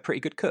 Nikas is a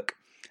pretty good cook.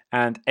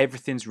 And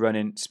everything's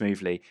running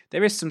smoothly.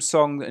 There is some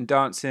song and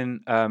dancing,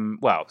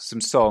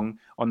 some song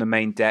on the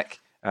main deck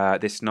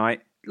this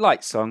night.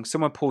 light song.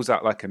 Someone pulls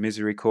out like a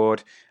misery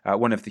chord,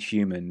 one of the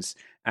humans,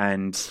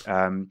 and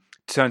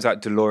turns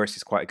out Dolores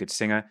is quite a good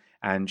singer,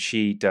 and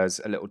she does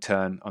a little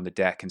turn on the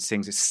deck and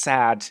sings a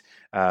sad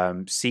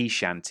sea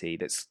shanty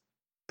that's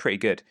pretty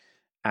good.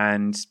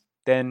 And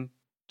then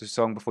the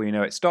song, before you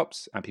know it,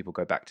 stops, and people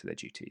go back to their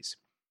duties.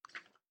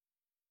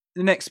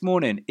 The next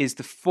morning is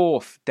the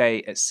 4th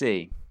day at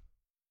sea.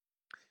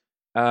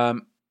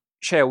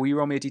 Shale, will you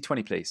roll me a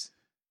d20, please?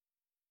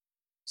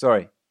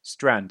 Sorry,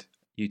 Strand.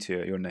 You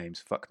two, your names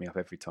fuck me up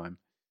every time.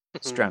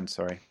 Strand,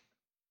 sorry.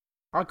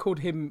 I called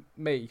him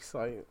me,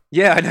 so...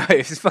 Yeah, I know.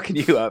 It's fucking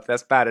you up.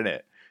 That's bad, isn't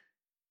it?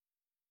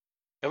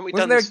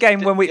 Wasn't there a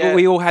game when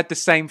we all had the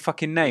same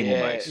fucking name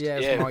almost? Yeah,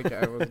 it was my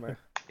go, wasn't it?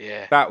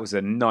 Yeah. That was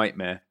a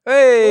nightmare.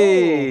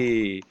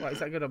 Hey! Ooh. Right, is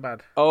that good or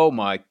bad? Oh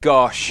my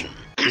gosh.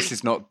 This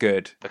is not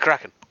good. A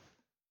kraken.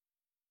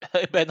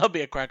 It better not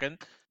be a kraken.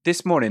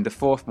 This morning, the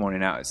 4th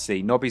morning out at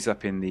sea, Nobby's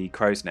up in the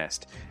crow's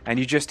nest, and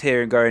you just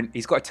hear him going,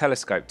 he's got a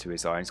telescope to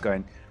his eye, and he's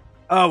going,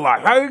 oh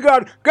my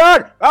God,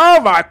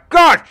 oh my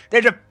God,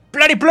 there's a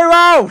bloody blue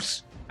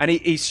holes! And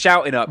he's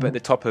shouting up at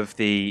the top of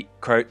the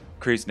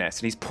crow's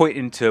nest, and he's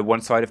pointing to one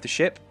side of the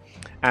ship,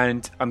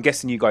 and I'm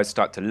guessing you guys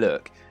start to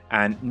look,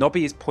 and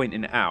Nobby is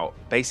pointing out,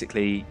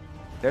 basically,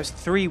 there's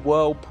 3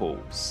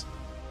 whirlpools.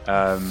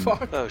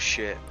 Fuck. Oh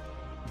shit.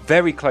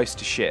 Very close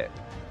to ship.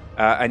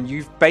 And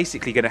you're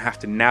basically going to have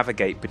to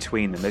navigate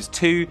between them. There's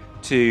 2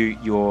 to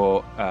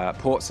your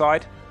port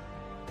side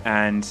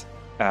and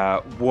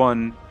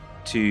 1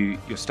 to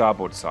your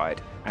starboard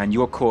side. And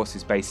your course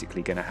is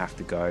basically going to have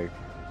to go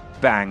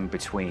bang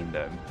between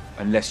them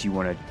unless you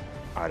want to,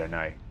 I don't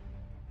know,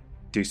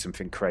 do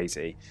something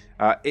crazy.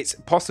 It's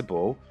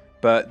possible,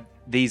 but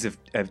these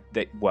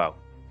well...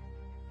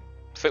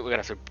 I think we're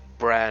going to have to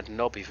brand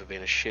Nobby for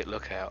being a shit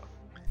lookout.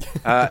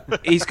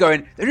 He's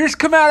going, they just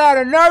come out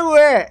of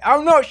nowhere.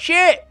 I'm not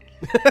shit.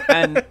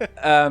 And,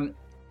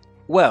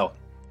 well,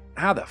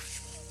 how the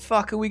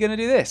fuck are we going to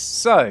do this?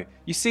 So,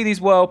 you see these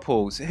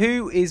whirlpools.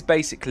 Who is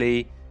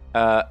basically,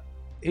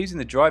 who's in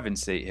the driving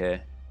seat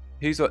here?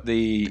 Who's got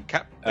the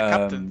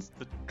captain's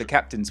the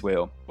captain's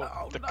wheel?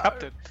 Well, the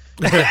captain.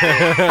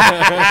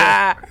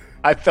 I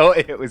thought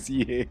it was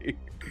you.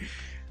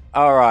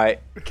 All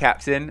right,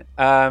 Captain.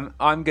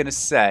 I'm going to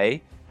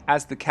say,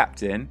 as the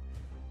captain,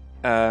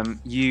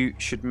 you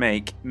should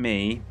make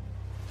me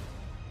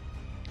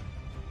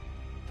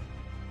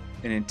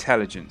an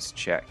intelligence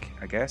check,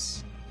 I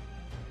guess,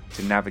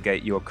 to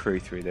navigate your crew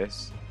through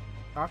this.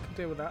 I can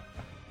deal with that.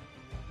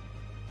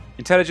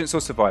 Intelligence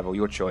or survival,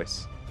 your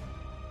choice.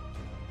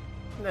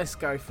 Let's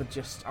go for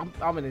just...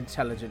 I'm an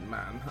intelligent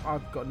man.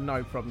 I've got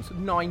no problems.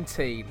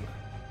 19.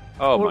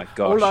 Oh my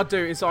gosh. All I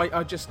do is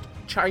I just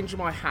change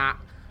my hat,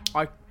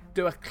 I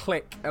do a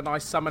click, and I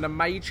summon a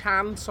mage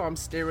hand, so I'm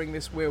steering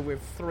this wheel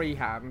with 3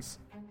 hands.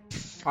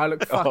 I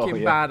look fucking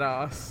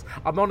badass.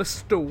 I'm on a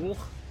stool.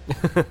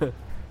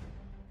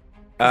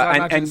 I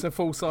imagine it's a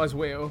full-size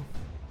wheel.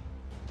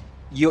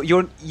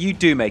 You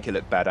do make it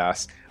look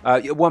badass.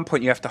 At one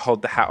point, you have to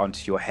hold the hat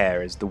onto your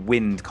hair as the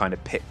wind kind of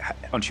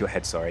onto your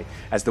head. Sorry,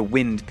 as the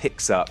wind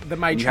picks up. The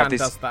mage hand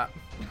does that.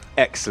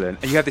 Excellent.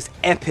 And you have this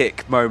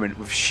epic moment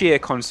with sheer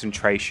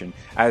concentration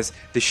as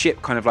the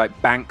ship kind of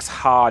like banks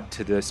hard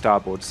to the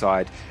starboard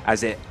side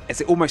as it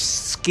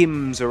almost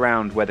skims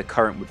around where the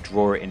current would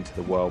draw it into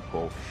the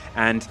whirlpool.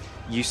 And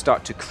you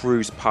start to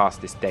cruise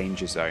past this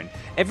danger zone.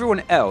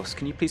 Everyone else,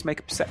 can you please make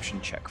a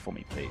perception check for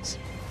me, please?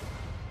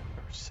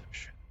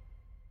 Perception.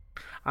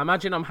 I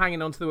imagine I'm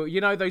hanging onto the wheel.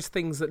 You know those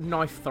things that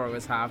knife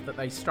throwers have that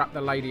they strap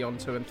the lady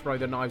onto and throw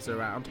the knives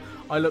around?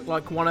 I look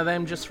like one of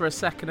them just for a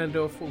second and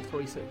do a full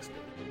 360.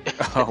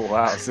 Oh,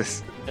 wow.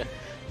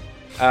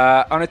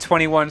 On a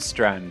 21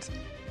 Strand,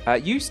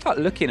 you start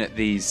looking at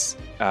these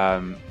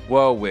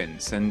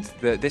whirlwinds, and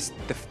this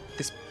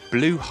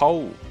blue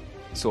hole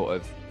sort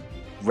of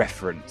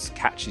reference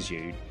catches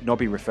you.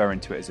 Nobby referring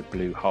to it as a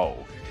blue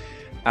hole.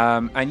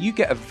 And you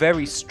get a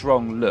very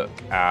strong look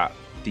at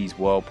these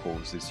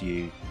whirlpools as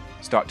you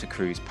start to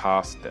cruise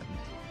past them.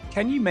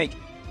 Can you make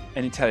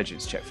an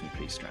intelligence check for me,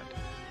 please, Strand?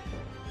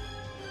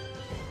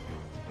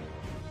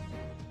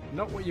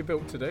 Not what you're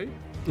built to do.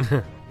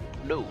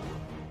 No.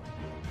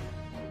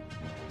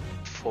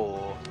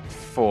 4.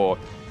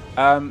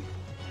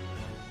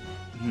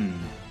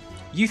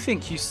 You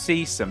think you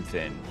see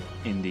something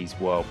in these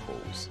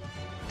whirlpools.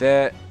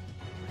 You're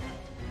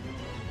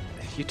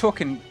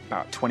talking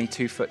about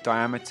 22-foot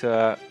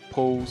diameter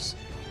pools.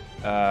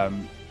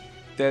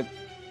 They're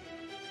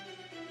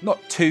not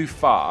too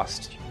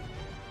fast,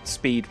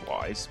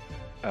 speed-wise.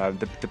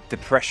 The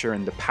pressure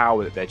and the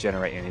power that they're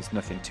generating is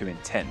nothing too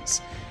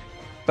intense.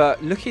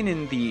 But looking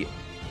in the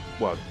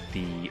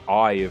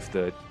eye of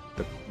the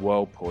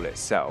whirlpool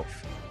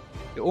itself,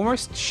 it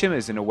almost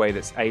shimmers in a way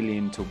that's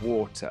alien to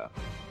water.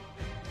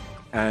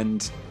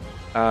 And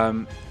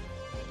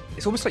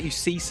it's almost like you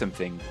see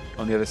something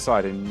on the other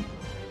side. And,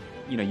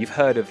 you know, you've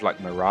heard of, like,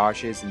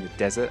 mirages in the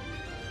desert.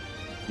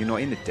 You're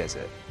not in the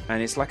desert.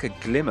 And it's like a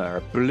glimmer,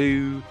 a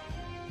blue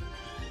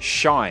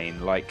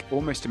shine, like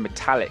almost a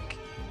metallic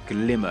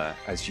glimmer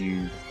as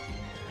you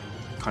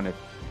kind of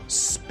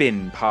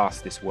spin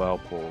past this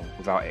whirlpool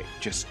without it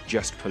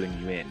just pulling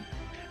you in.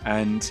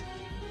 And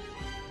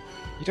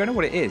you don't know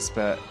what it is,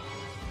 but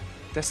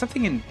there's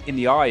something in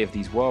the eye of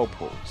these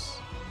whirlpools.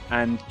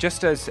 And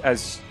just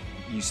as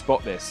you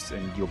spot this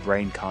and your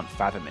brain can't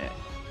fathom it,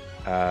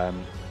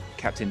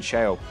 Captain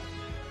Shale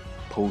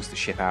pulls the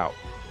ship out,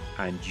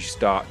 and you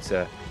start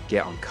to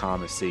get on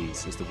calmer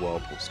seas as the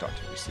whirlpools start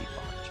to recede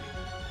behind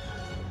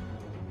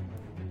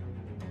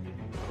you.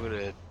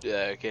 I'm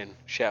gonna again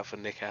shout for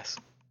Nikas.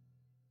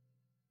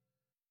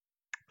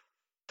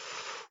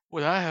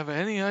 Would I have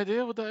any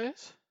idea what that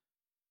is?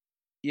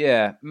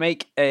 Yeah,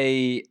 make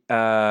a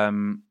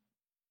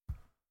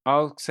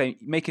I'll say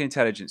make an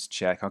intelligence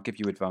check. I'll give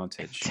you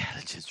advantage.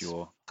 Intelligence.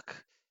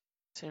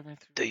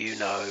 Do you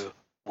know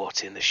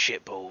what in the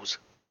shitballs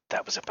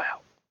that was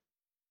about?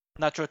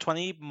 Natural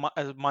 20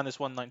 minus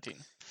 119.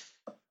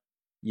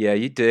 Yeah,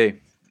 you do.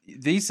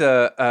 These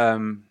are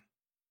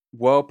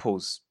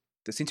whirlpools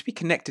that seem to be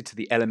connected to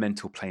the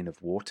elemental plane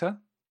of water.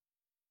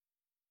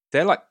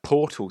 They're like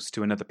portals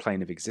to another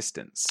plane of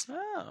existence.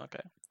 Oh,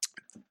 okay.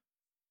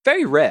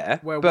 Very rare.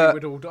 Where but we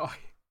would all die.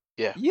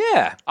 Yeah.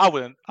 Yeah. I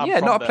wouldn't. I'm yeah,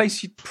 from not there. a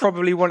place you'd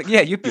probably want.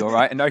 Yeah, you'd be all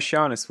right, and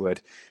Oceanus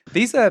would.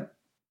 These are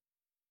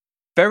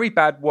very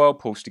bad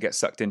whirlpools to get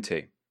sucked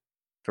into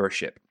for a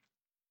ship.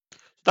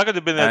 That could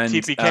have been a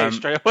TPK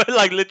straight away.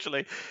 Like,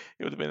 literally.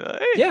 It would have been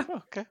hey, yeah.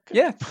 Okay.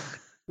 Yeah.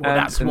 Well,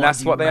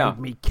 that's what they are.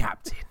 Me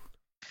captain.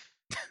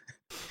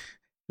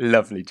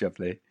 Lovely,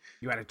 jubbly.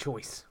 You had a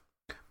choice.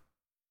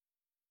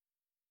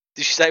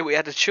 Did you say we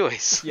had a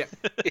choice? Yeah.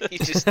 you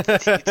just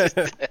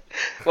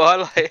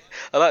well, I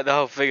like the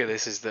whole thing of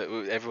this is that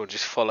everyone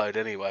just followed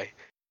anyway.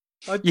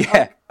 I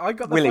got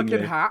the willingly.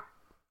 fucking hat.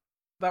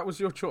 That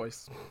was your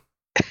choice.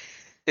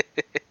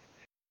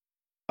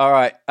 All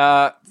right.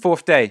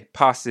 Fourth day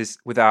passes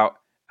without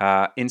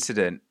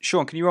incident.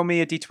 Sean, can you roll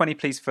me a d20,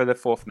 please, for the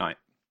fourth night?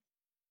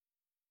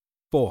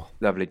 4.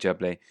 Lovely,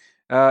 jubbly.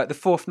 The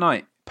fourth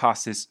night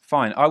passes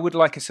fine. I would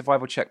like a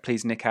survival check,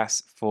 please,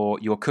 Nikas, for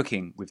your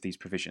cooking with these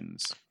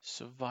provisions.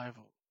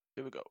 Survival.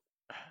 Here we go.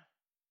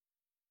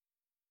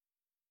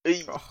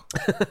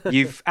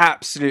 You've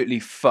absolutely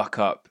fuck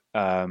up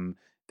the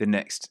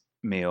next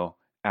meal,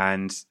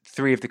 and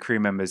 3 of the crew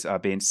members are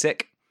being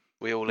sick.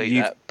 We all eat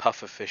that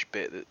pufferfish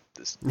bit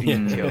that's kill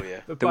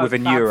you. That with a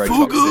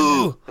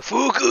neurotoxin.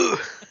 Fugu!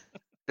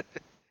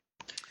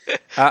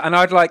 And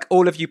I'd like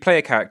all of you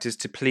player characters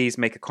to please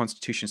make a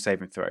Constitution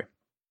saving throw.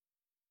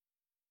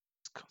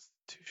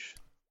 Constitution.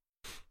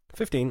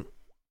 15.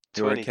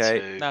 You're 22.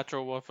 okay.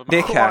 Natural one for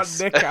Nikas. Come on,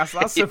 Nikas,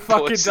 that's a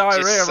fucking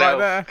diarrhea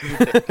right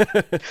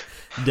there.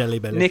 Deli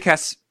belly.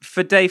 Nikas,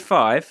 for day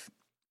 5,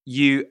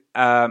 you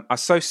are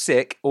so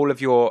sick, all of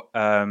your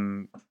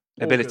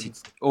ability,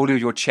 all of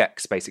your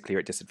checks basically are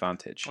at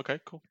disadvantage. Okay,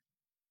 cool.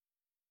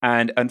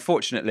 And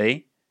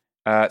unfortunately,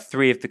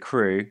 3 of the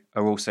crew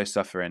are also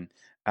suffering.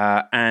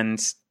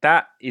 And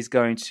that is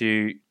going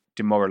to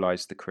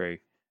demoralize the crew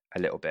a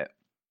little bit.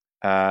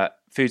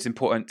 Food's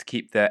important to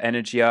keep their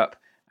energy up,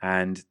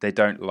 and they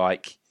don't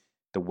like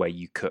the way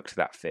you cooked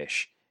that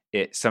fish.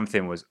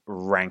 Something was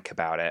rank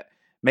about it.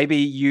 Maybe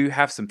you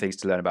have some things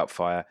to learn about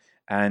fire,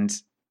 and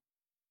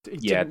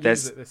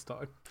there's it this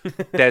time.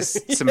 there's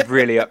some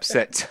really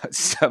upset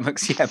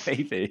stomachs. Yeah,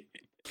 maybe.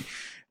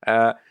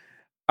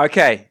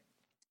 Okay.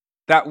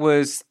 That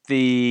was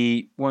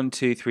the 1,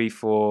 2, 3,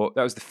 4.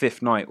 That was the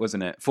 5th night,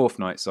 wasn't it? 4th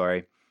night,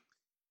 sorry.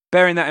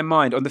 Bearing that in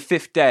mind, on the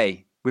 5th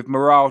day, with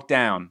morale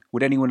down,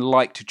 would anyone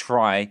like to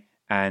try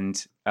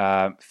and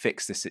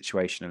fix the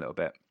situation a little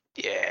bit?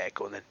 Yeah,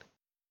 go on then.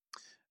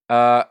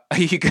 Are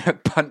you going to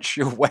punch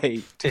your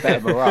way to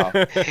better morale?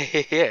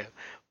 Yeah.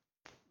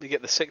 We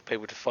get the sick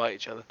people to fight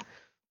each other.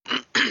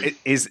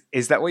 Is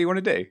that what you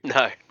want to do?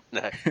 No.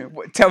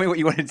 Tell me what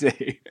you want to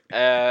do.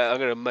 I'm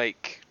going to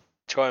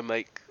try and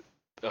make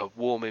a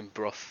warming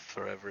broth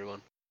for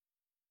everyone.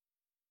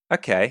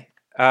 Okay.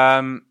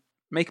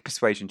 Make a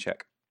persuasion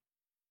check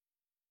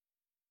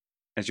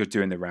as you're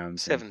doing the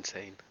rounds.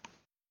 17.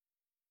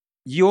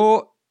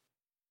 You're,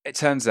 it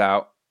turns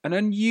out, an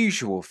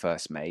unusual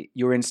first mate.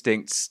 Your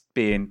instincts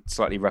being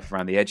slightly rough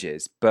around the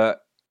edges,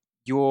 but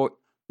your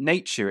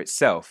nature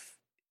itself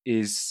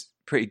is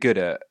pretty good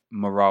at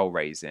morale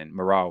raising,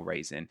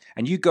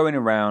 and you going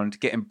around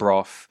getting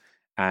broth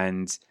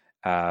and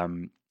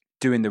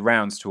doing the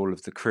rounds to all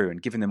of the crew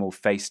and giving them all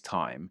face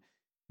time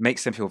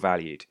makes them feel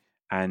valued,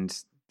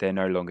 and they're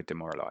no longer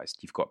demoralized.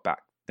 You've got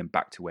them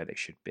back to where they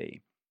should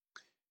be.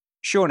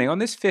 Shawnee, on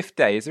this 5th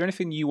day, is there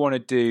anything you want to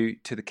do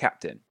to the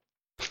captain?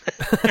 Take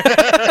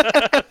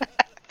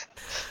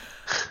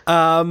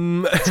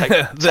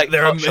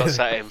pot shots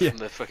at him from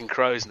the fucking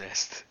crow's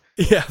nest.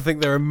 Yeah, I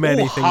think there are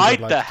many things I'd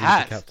like to do to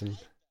the captain.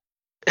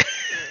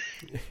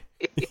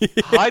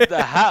 Hide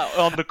the hat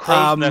on the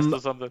crow's nest or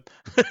something.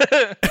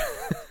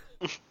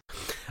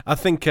 I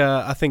think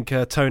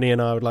Tony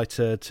and I would like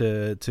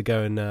to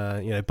go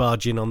and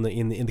barge in on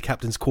in the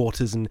captain's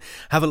quarters and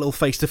have a little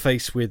face to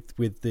face with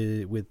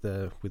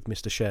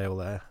Mr. Shale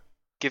there.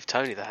 Give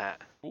Tony the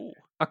hat. Ooh.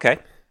 Okay.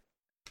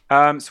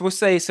 So we'll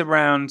say it's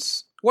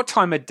around What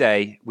time of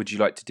day would you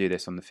like to do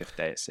this on the 5th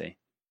day at sea?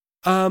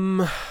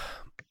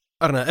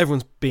 I don't know,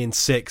 everyone's being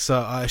sick,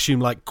 so I assume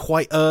like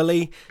quite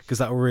early, because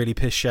that will really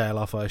piss Shale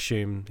off. I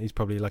assume he's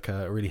probably like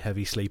a really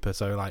heavy sleeper,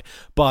 so like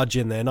barge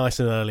in there nice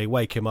and early,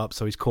 wake him up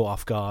so he's caught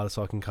off guard,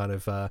 so I can kind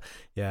of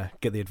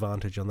get the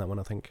advantage on that one,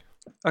 I think.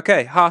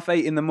 Okay,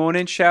 8:30 in the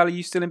morning. Shale, are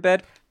you still in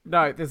bed?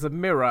 No, there's a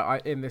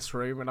mirror in this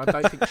room, and I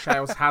don't think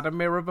Shale's had a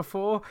mirror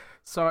before,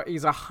 so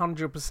he's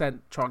 100%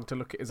 trying to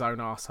look at his own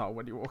arsehole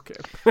when you walk in.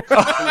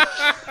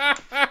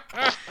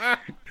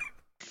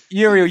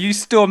 Uriel, you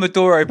storm the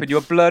door open.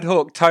 Your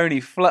bloodhawk Tony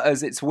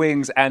flutters its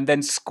wings and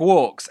then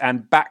squawks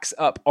and backs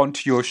up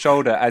onto your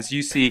shoulder as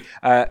you see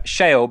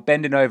Shale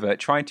bending over,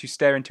 trying to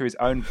stare into his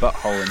own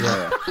butthole in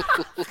mirror.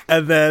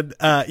 And then,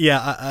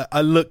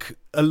 I look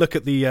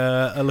at the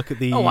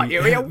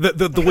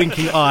the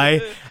winking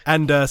eye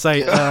and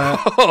say,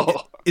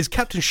 "Is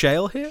Captain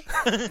Shale here?"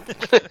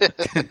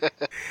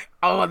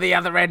 Oh, the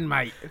other end,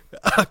 mate.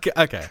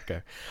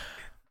 Okay.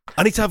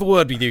 I need to have a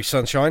word with you,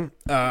 Sunshine.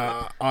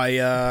 Now,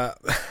 the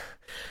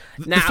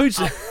food's...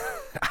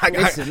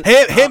 listen,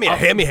 hear me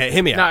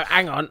out. No,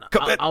 hang on.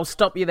 I'll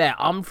stop you there.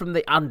 I'm from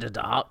the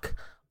Underdark.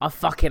 I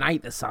fucking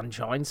hate the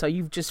Sunshine, so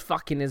you've just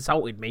fucking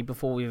insulted me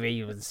before we've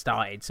even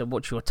started. So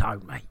what's your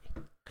tone, mate?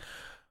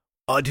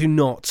 I do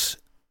not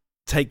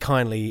take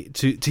kindly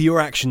to your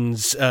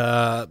actions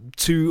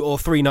 2 or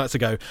 3 nights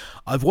ago.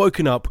 I've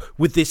woken up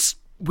with this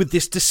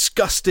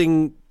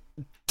disgusting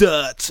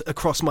dirt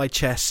across my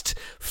chest,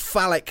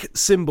 phallic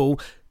symbol.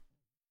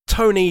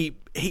 Tony,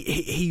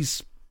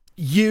 he's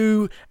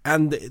you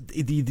and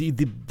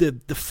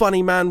the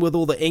funny man with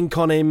all the ink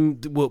on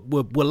him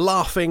were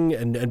laughing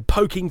and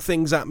poking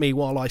things at me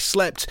while I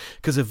slept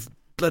because of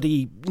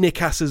bloody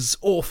Nickas's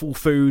awful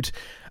food.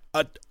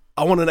 I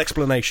want an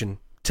explanation.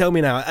 Tell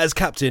me now, as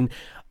captain,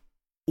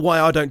 why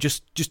I don't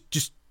just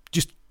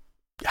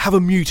have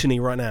a mutiny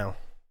right now.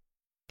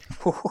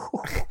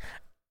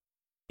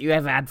 You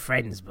ever had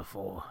friends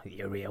before,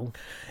 Uriel?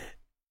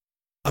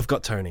 I've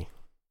got Tony.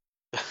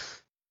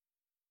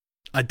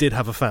 I did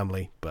have a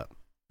family, but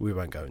we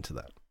won't go into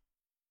that.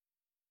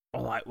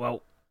 All right,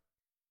 well,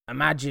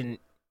 imagine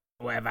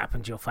whatever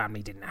happened to your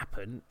family didn't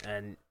happen,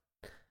 and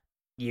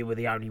you were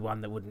the only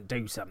one that wouldn't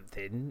do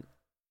something,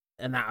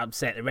 and that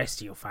upset the rest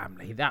of your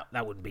family. That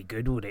wouldn't be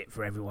good, would it,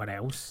 for everyone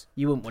else?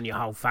 You wouldn't want your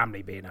whole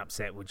family being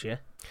upset, would you?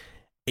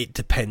 It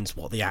depends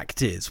what the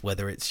act is,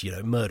 whether it's,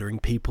 murdering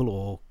people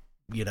or,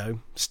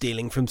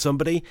 stealing from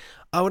somebody.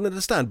 I would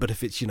understand, but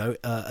if it's,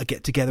 a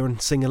get-together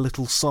and sing a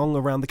little song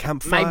around the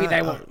campfire...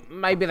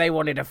 Maybe they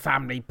wanted a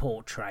family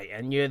portrait,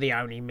 and you're the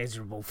only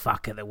miserable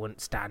fucker that wouldn't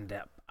stand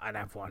up and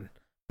have one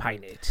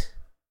painted.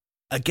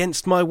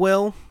 Against my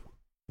will?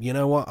 You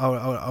know what?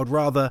 I'd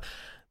rather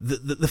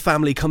the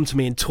family come to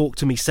me and talk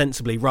to me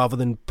sensibly rather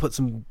than put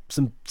some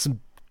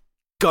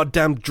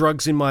goddamn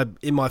drugs in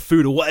my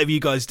food or whatever you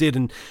guys did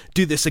and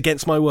do this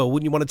against my will.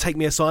 Wouldn't you want to take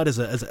me aside as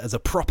a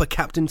proper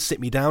captain, sit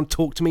me down,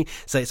 talk to me,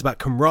 say it's about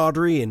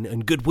camaraderie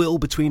and goodwill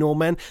between all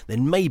men?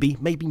 Then maybe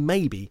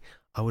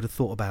I would have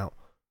thought about,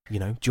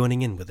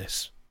 joining in with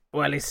this.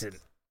 Well, listen,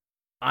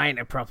 I ain't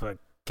a proper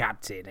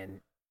captain,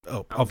 and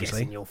I'm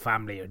obviously guessing your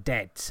family are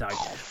dead, so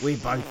we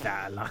both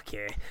that are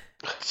lucky.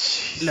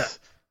 Look,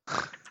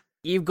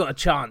 you've got a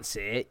chance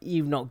here.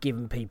 You've not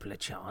given people a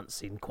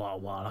chance in quite a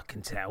while, I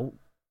can tell.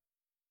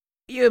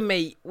 You and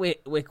me,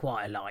 we're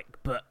quite alike,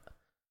 but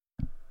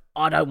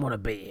I don't want to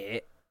be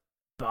here,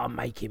 but I'm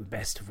making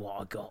best of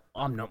what I got.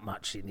 I'm not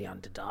much in the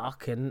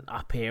Underdark, and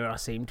up here I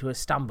seem to have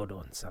stumbled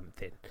on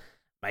something,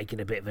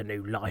 making a bit of a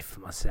new life for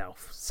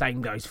myself.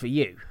 Same goes for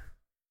you.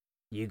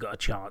 You got a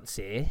chance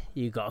here.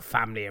 You got a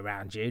family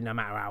around you, no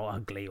matter how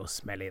ugly or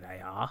smelly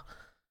they are.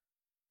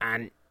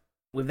 And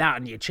with that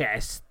on your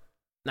chest,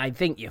 they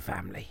think you're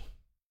family.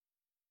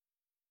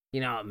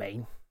 You know what I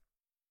mean?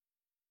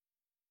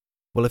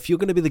 Well, if you're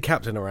going to be the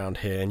captain around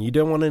here and you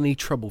don't want any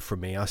trouble from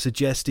me, I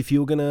suggest if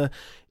you're gonna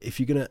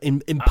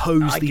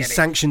impose these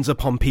sanctions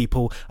upon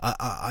people,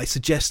 I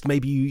suggest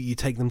maybe you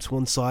take them to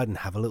one side and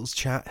have a little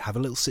chat, have a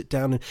little sit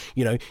down, and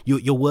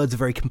your words are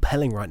very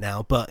compelling right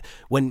now. But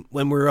when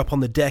we were up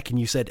on the deck and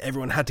you said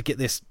everyone had to get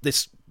this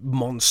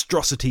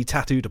monstrosity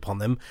tattooed upon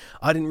them,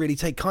 I didn't really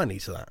take kindly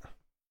to that.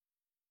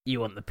 You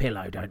want the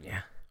pillow, don't you?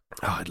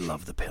 Oh, I'd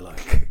love the pillow.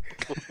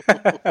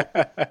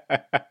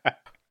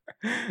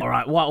 All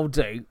right, what I'll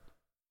do.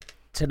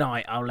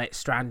 Tonight, I'll let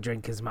Strand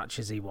drink as much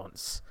as he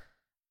wants.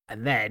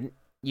 And then,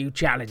 you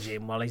challenge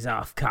him while he's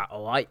half cut,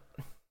 alright?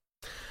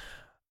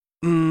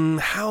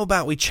 How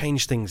about we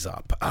change things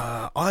up?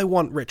 I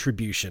want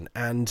retribution,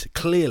 and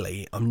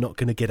clearly, I'm not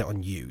going to get it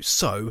on you.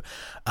 So,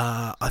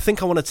 I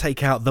think I want to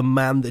take out the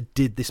man that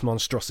did this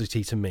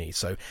monstrosity to me.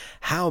 So,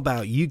 how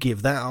about you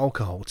give that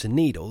alcohol to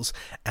Needles,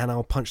 and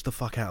I'll punch the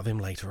fuck out of him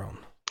later on.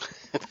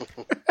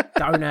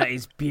 Don't hurt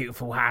his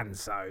beautiful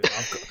hands, though.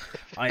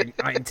 I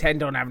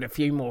intend on having a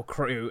few more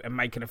crew and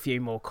making a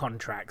few more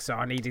contracts, so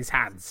I need his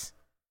hands.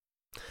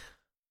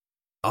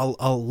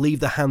 I'll leave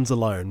the hands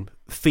alone.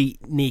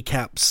 Feet,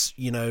 kneecaps,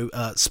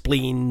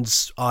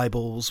 spleens,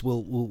 eyeballs.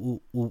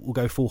 We'll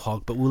go full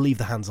hog, but we'll leave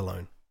the hands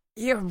alone.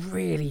 You're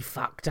really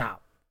fucked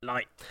up.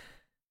 Like,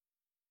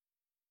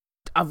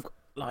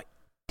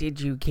 did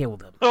you kill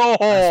them?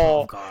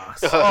 Oh,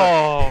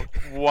 oh,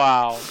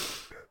 wow.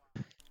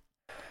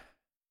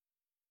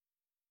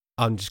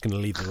 I'm just going to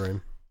leave the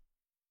room.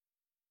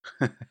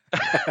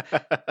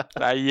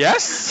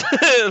 Yes.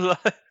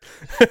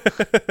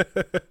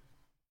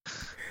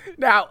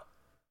 Now,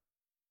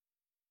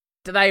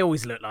 do they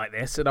always look like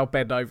this? And I'll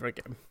bend over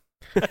again.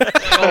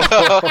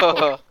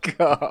 Oh,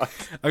 God.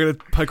 I'm going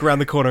to poke around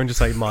the corner and just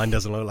say, mine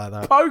doesn't look like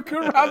that. Poke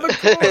around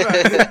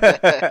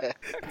the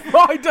corner.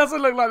 Mine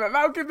doesn't look like that.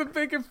 That'll give the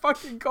biggest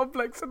fucking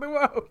complex in the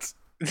world.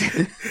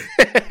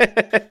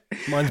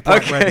 Mine's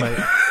black red, mate.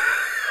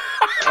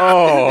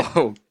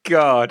 Oh,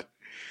 God.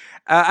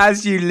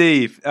 As you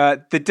leave,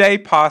 the day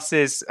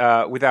passes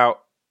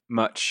without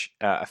much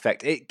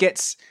effect.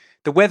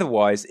 The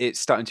weather-wise, it's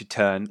starting to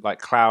turn, like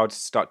clouds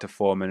start to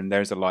form and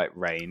there's a light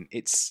rain.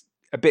 It's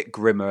a bit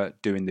grimmer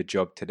doing the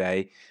job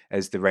today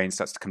as the rain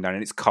starts to come down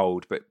and it's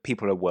cold, but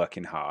people are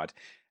working hard.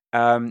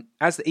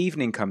 As the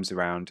evening comes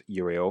around,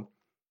 Uriel,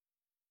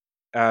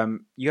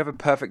 you have a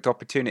perfect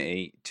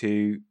opportunity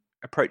to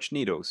approach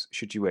Needles,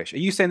 should you wish. Are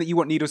you saying that you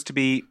want Needles to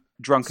be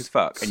drunk as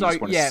fuck and you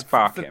just want to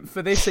spark him?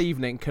 For this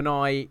evening, can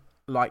I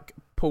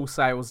pull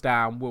sails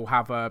down? We'll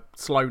have a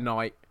slow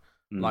night,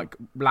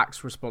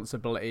 lax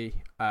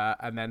responsibility,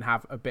 and then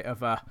have a bit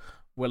of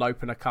we'll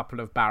open a couple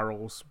of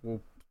barrels,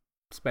 we'll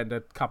spend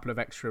a couple of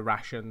extra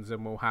rations,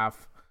 and we'll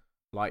have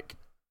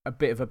a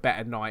bit of a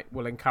better night.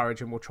 We'll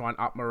encourage and we'll try and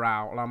up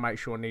morale, and I'll make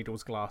sure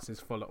Needle's glass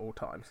is full at all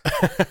times.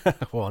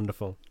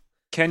 Wonderful.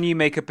 Can you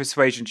make a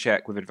persuasion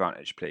check with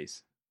advantage,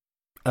 please?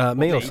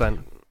 Me or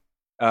Sand?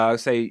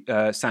 Say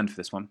Sand for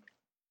this one.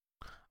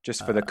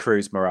 Just for the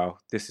crew's morale.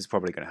 This is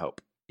probably going to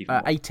help.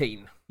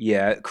 18.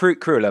 Yeah, crew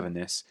are loving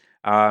this.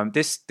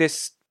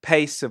 This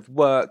pace of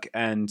work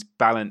and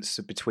balance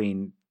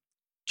between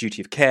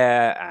duty of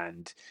care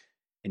and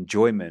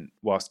enjoyment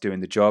whilst doing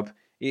the job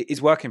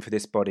is working for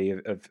this body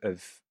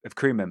of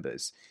crew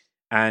members.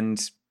 And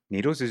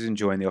Needles is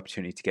enjoying the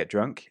opportunity to get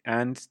drunk,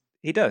 and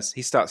he does.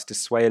 He starts to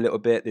sway a little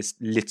bit, this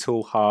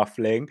little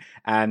halfling,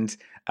 and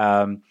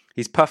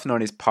he's puffing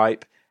on his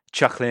pipe,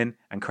 chuckling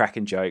and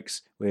cracking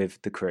jokes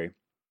with the crew.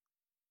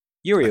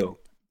 Uriel,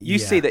 you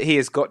see that he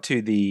has got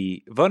to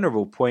the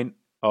vulnerable point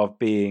of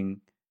being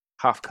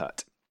half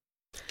cut.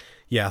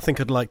 Yeah, I think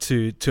I'd like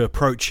to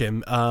approach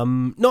him,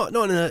 not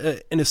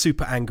in a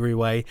super angry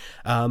way,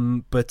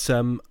 but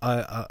I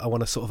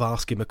want to sort of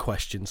ask him a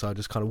question. So I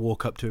just kind of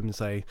walk up to him and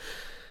say,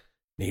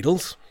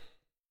 "Needles."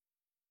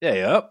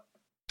 Yeah.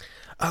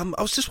 I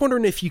was just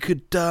wondering if you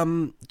could. Do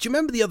you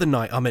remember the other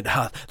night? I mean,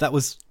 it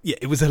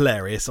was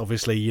hilarious.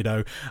 Obviously,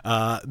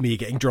 me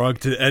getting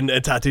drugged and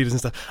tattooed and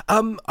stuff.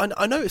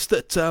 I noticed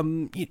that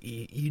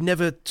you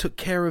never took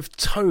care of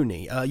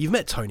Tony. You've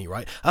met Tony,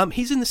 right?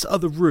 He's in this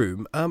other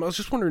room. I was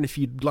just wondering if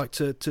you'd like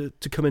to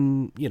come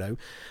and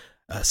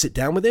sit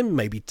down with him,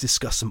 maybe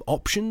discuss some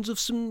options of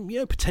some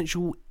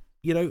potential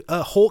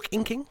hawk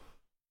inking.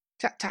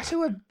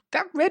 Tattoo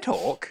that red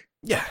hawk?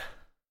 Yeah.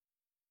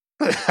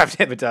 I've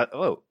never done.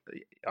 Oh,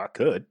 I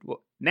could. What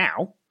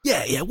now?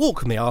 Yeah. Walk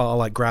with me.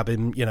 I'll grab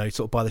him, sort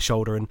of by the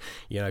shoulder, and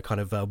kind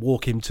of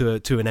walk him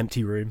to an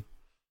empty room.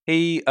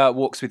 He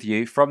walks with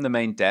you from the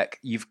main deck.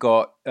 You've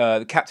got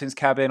the captain's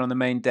cabin on the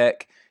main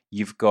deck.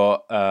 You've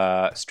got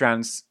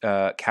Strand's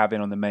cabin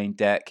on the main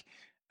deck.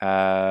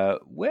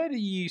 Where do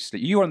you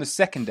sleep? You're on the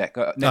second deck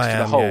next to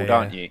the hold,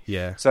 aren't you?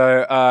 Yeah.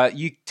 So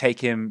you take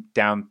him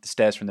down the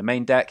stairs from the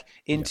main deck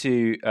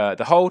into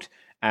the hold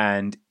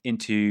and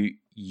into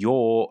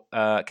your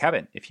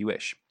cabin, if you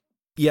wish.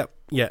 Yep,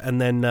 yeah, and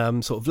then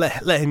sort of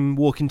let him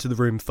walk into the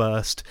room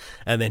first,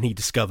 and then he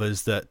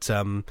discovers that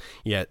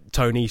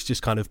Tony's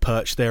just kind of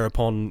perched there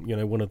upon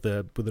one of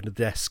the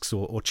desks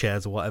or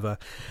chairs or whatever,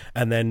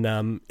 and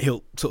then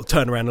he'll sort of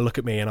turn around and look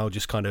at me, and I'll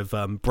just kind of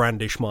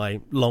brandish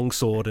my long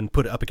sword and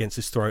put it up against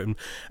his throat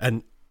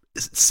and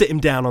sit him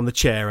down on the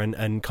chair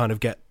and kind of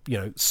get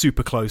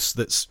super close.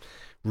 That's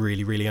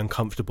really, really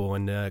uncomfortable,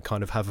 and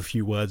kind of have a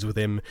few words with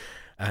him,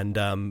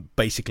 and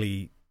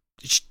basically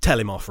tell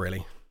him off,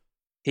 really.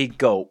 He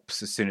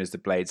gulps as soon as the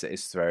blade's at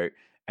his throat,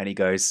 and he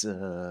goes,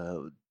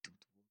 "Can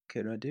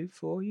I do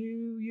for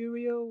you,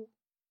 Uriel?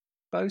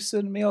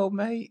 Bosun, me old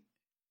mate?"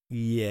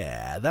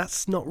 Yeah,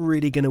 that's not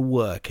really going to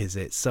work, is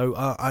it? So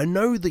I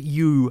know that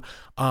you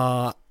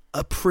are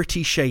a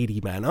pretty shady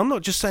man. I'm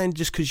not just saying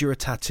just because you're a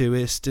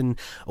tattooist and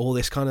all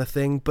this kind of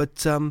thing,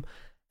 but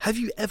have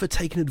you ever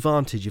taken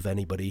advantage of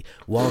anybody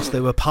whilst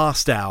they were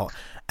passed out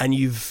and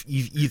you've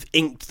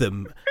inked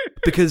them?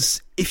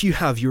 Because if you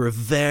have, you're a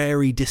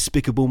very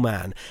despicable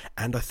man,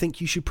 and I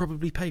think you should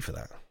probably pay for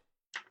that.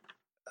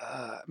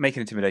 Make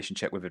an intimidation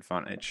check with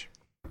advantage.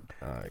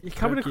 You're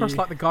coming across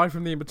like the guy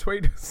from The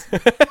In-Betweeners.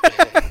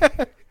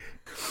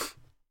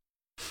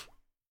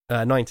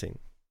 19.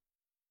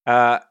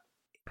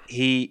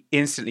 He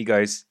instantly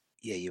goes,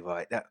 "Yeah, you're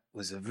right. That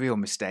was a real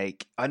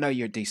mistake. I know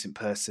you're a decent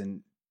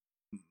person,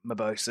 my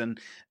bosun.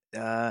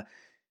 How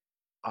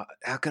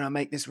can I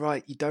make this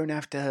right? You don't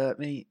have to hurt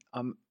me.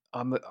 I'm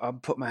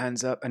put my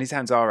hands up," and his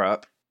hands are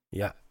up.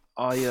 Yeah.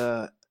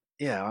 I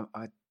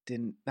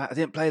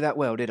didn't play that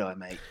well, did I,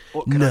 mate?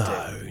 What can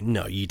I do?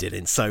 No, you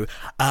didn't. So,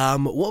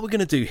 what we're going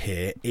to do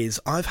here is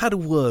I've had a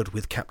word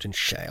with Captain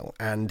Shale,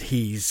 and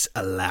he's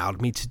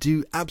allowed me to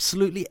do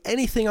absolutely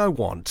anything I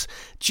want,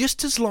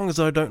 just as long as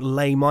I don't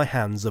lay my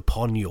hands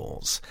upon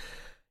yours.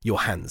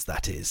 Your hands,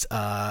 that is.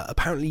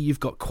 Apparently you've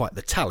got quite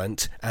the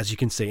talent, as you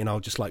can see, and I'll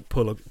just like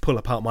pull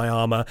apart my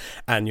armour,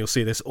 and you'll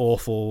see this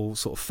awful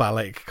sort of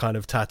phallic kind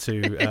of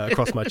tattoo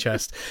across my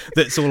chest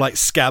that's all like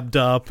scabbed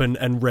up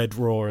and red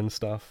raw and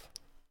stuff.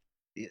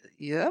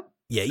 Yeah.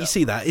 Yeah, you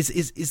see that?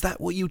 Is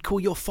that what you'd call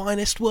your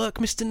finest work,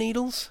 Mr.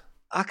 Needles?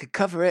 I could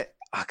cover it.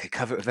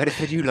 With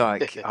anything you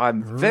like.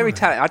 I'm very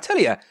talented. I tell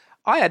you,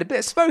 I had a bit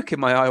of smoke in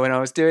my eye when I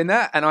was doing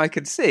that, and I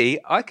can see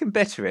I can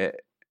better it.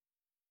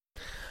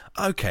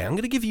 Okay, I'm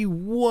going to give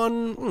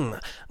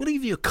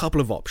you a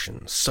couple of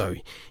options. So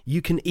you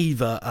can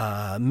either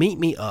meet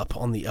me up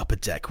on the upper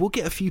deck. We'll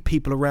get a few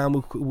people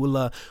around.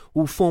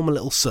 We'll form a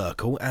little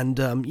circle, and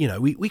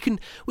we can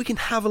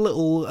have a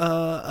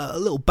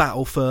little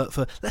battle for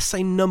let's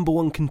say number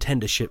one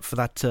contendership for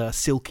that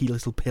silky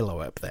little pillow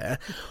up there.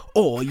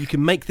 Or you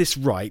can make this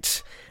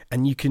right,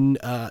 and you can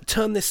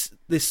turn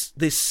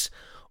this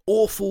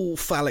awful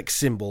phallic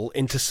symbol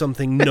into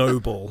something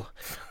noble.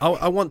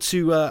 I want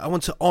to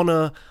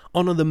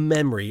honor the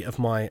memory of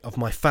my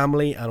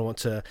family, and I want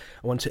to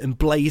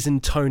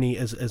emblazon Tony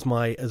as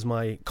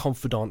my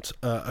confidant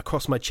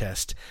across my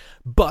chest.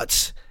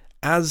 But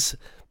as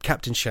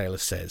Captain Shayla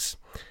says,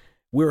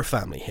 we're a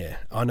family here.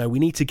 I know we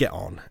need to get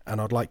on, and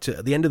I'd like to,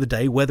 at the end of the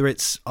day, whether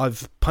it's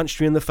I've punched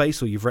you in the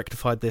face or you've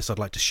rectified this, I'd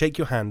like to shake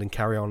your hand and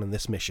carry on in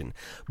this mission.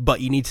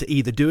 But you need to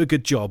either do a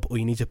good job or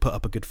you need to put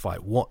up a good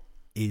fight. What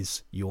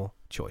is your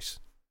choice?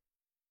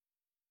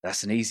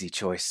 That's an easy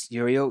choice.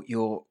 Uriel,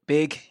 you're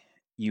big,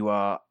 you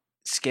are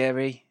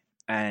scary,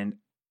 and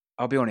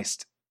I'll be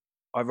honest,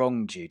 I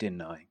wronged you,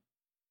 didn't I?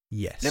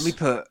 Yes. Let me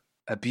put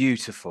a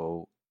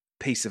beautiful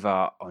piece of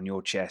art on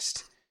your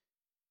chest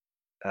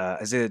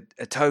as a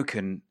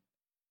token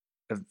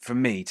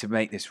from me to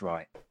make this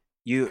right.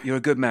 You're a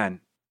good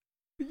man.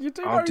 You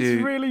do know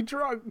he's really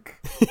drunk.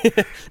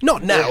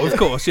 Not now, of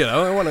course. I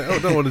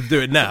don't want to do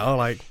it now.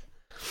 Like,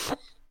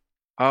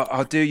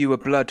 I'll do you a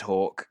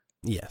bloodhawk.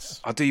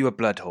 Yes. I'll do you a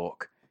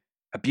bloodhawk,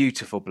 a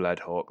beautiful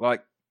bloodhawk,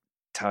 like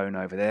Tone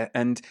over there,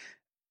 and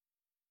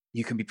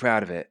you can be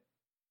proud of it.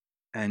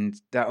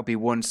 And that'll be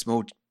one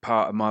small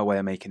part of my way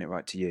of making it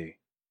right to you.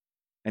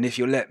 And if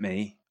you'll let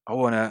me, I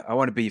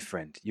wanna be your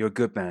friend. You're a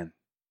good man.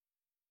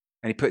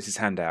 And he puts his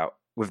hand out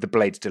with the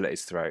blade still at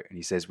his throat, and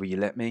he says, "Will you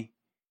let me?"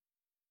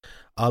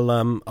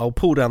 I'll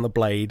pull down the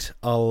blade.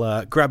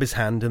 I'll grab his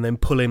hand and then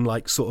pull him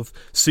like sort of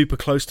super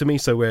close to me,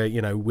 so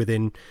we're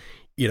within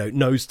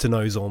nose to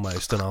nose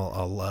almost. And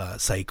I'll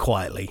say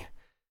quietly,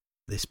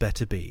 "This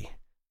better be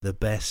the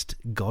best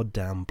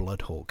goddamn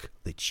bloodhawk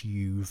that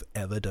you've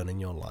ever done in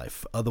your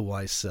life.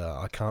 Otherwise, sir,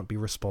 I can't be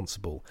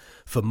responsible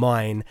for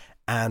mine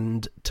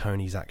and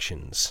Tony's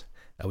actions.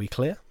 Are we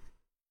clear?"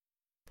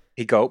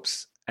 He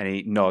gulps and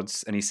he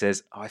nods and he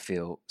says, "I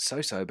feel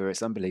so sober,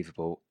 it's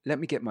unbelievable. Let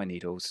me get my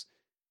needles.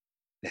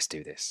 Let's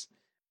do this."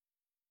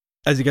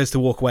 As he goes to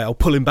walk away, I'll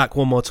pull him back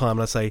one more time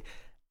and I say,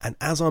 "And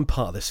as I'm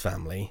part of this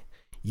family,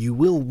 you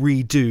will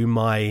redo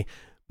my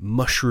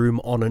mushroom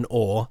on an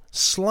oar,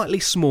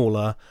 slightly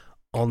smaller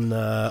on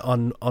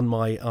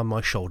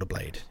my shoulder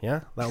blade.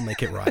 Yeah, that'll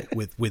make it right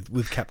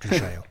with Captain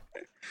Shale."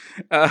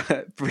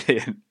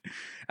 Brilliant.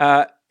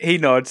 He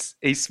nods,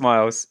 he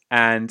smiles,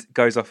 and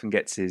goes off and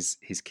gets his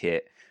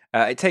kit.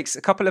 It takes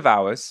a couple of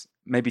hours,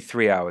 maybe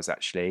 3 hours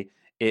actually.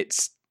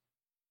 It's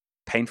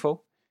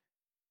painful.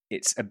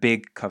 It's a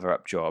big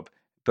cover-up job,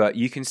 but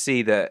you can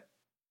see that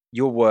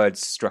your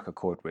words struck a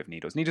chord with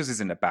Needles. Needles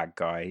isn't a bad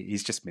guy.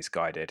 He's just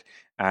misguided.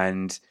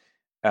 And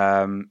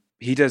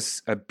he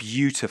does a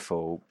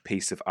beautiful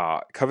piece of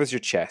art. Covers your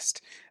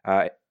chest,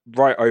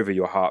 right over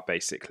your heart,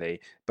 basically.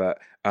 But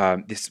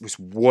this was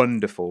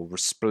wonderful,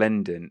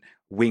 resplendent,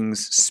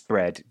 wings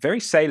spread, very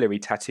sailory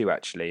tattoo,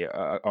 actually,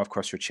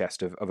 across your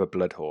chest of a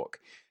bloodhawk.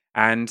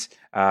 And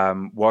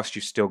whilst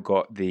you've still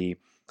got the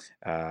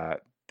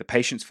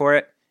patience for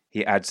it,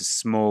 he adds a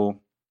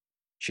small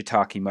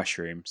shiitake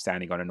mushroom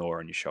standing on an oar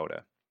on your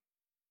shoulder.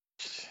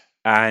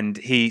 And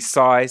he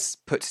sighs,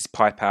 puts his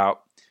pipe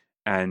out,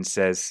 and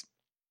says,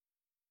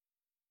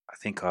 I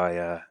think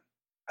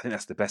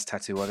that's the best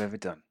tattoo I've ever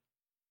done."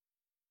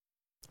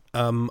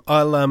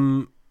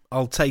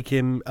 I'll take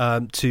him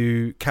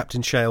to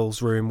Captain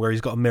Shale's room where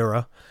he's got a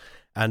mirror,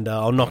 and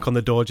I'll knock on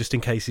the door just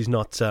in case he's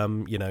not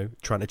trying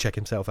to check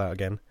himself out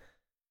again.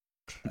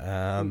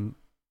 No,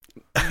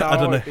 I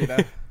don't know.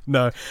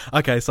 No.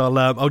 Okay, so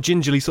I'll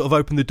gingerly sort of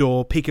open the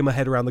door, peeking my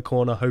head around the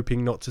corner,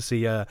 hoping not to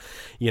see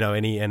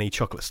any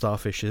chocolate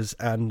starfishes,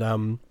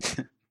 and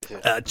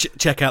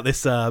check out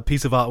this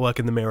piece of artwork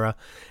in the mirror.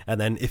 And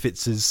then if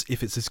it's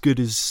as good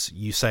as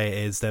you say it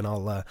is, then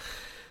I'll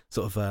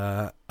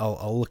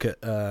I'll look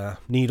at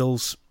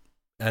Needles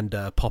and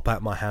pop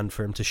out my hand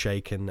for him to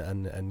shake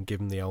and give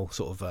him the old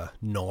sort of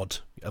nod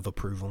of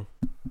approval.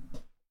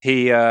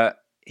 He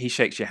he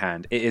shakes your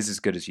hand. It is as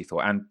good as you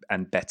thought,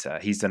 and better.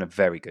 He's done a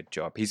very good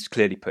job. He's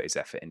clearly put his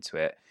effort into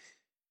it,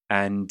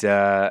 and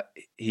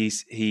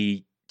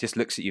he just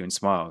looks at you and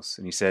smiles,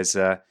 and he says,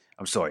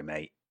 "I'm sorry,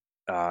 mate.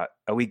 Are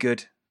we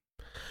good?"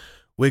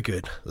 We're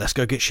good. Let's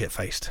go get shit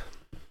faced.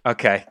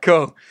 Okay,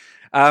 cool.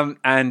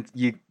 And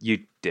you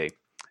do.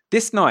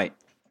 This night,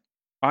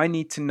 I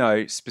need to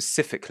know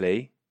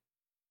specifically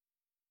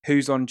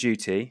who's on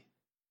duty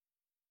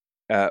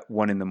at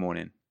 1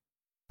 a.m.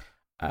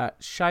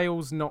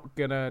 Shale's not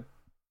gonna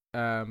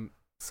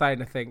say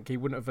anything. He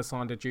wouldn't have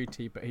assigned a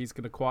duty, but he's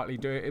gonna quietly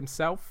do it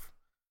himself.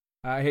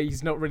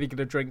 He's not really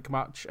gonna drink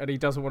much, and he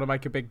doesn't want to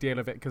make a big deal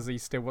of it because he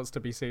still wants to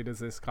be seen as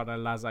this kind of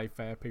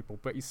laissez-faire people.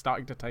 But he's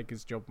starting to take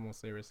his job more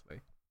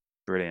seriously.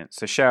 Brilliant.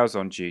 So Shale's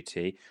on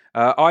duty.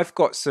 I've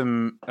got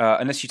some,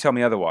 unless you tell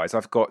me otherwise,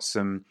 I've got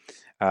some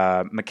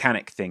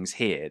mechanic things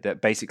here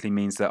that basically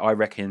means that I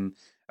reckon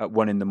at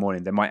 1 a.m.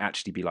 there might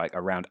actually be like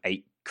around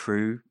 8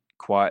 crew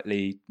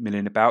quietly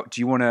milling about.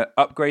 Do you want to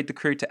upgrade the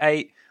crew to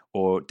 8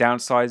 or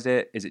downsize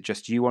it? Is it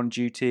just you on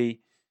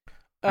duty?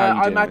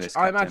 I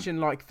imagine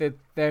like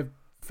they're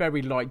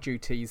very light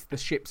duties. The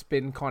ship's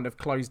been kind of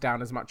closed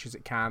down as much as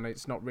it can.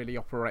 It's not really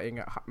operating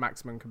at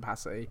maximum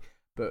capacity,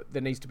 but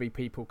there needs to be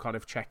people kind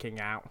of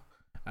checking out,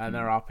 and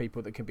there are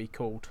people that can be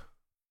called.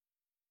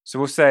 So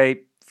we'll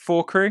say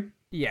 4 crew?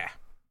 Yeah.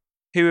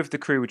 Who of the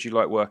crew would you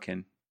like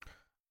working?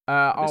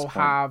 I'll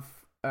have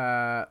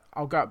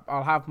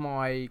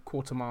my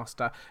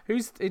quartermaster.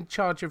 Who's in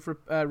charge of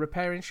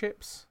repairing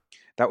ships?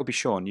 That would be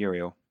Sean,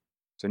 Uriel.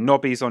 So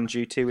Nobby's on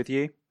duty with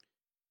you.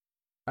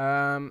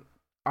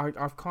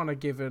 I've kind of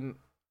given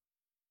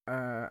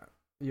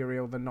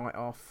Uriel the night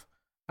off.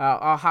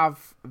 I'll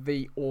have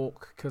the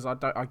orc because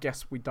I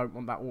guess we don't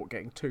want that orc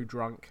getting too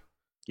drunk.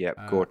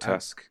 Yep,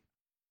 Gore-Tusk.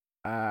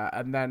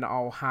 And then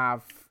I'll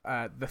have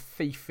the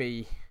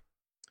thiefy.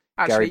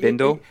 Gary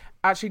Bindle.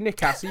 Actually,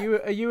 Nikas,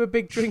 are you a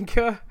big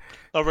drinker?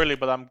 Not really,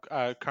 but I'm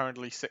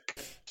currently sick,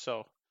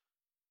 so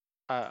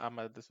I'm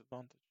at a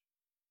disadvantage.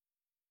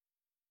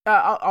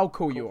 I'll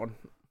call you on.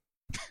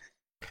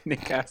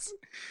 Nikas.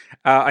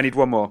 I need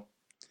one more.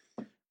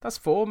 That's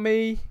 4.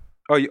 Me.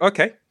 Oh,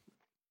 okay.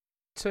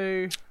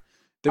 2.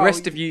 The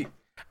rest of you.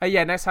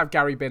 Yeah, let's have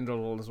Gary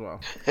Bindle as well.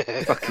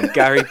 Fucking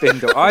Gary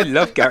Bindle. I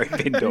love Gary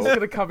Bindle. He's going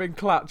to come in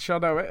clutch, I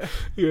know it.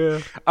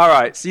 Yeah. All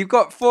right, so you've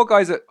got 4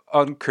 guys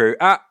on crew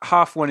at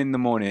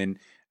 1:30 a.m.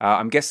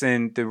 I'm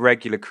guessing the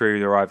regular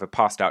crew are either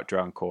passed out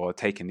drunk or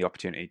taking the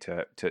opportunity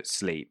to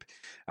sleep.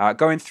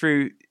 Going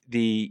through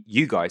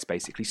you guys,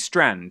 basically.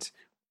 Strand,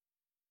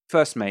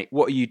 first mate,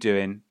 what are you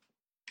doing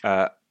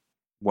at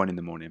 1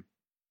 a.m?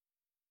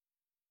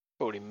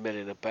 Probably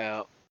milling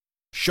about.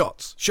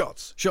 Shots.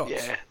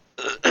 Yeah.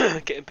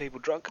 Getting people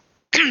drunk.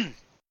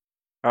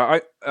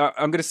 I'm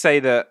going to say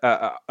that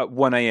at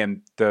 1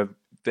 a.m,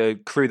 the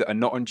crew that are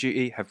not on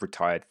duty have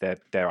retired.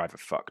 They're either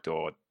fucked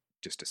or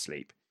just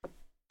asleep,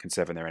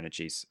 conserving their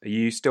energies. Are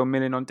you still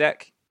milling on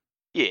deck?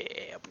 Yeah,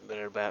 I'm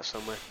milling about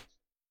somewhere.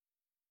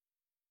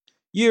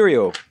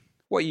 Uriel,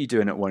 what are you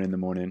doing at 1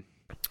 a.m?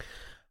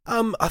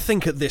 I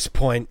think at this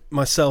point,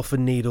 myself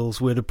and Needles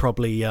would have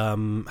probably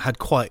had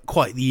quite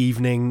the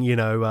evening,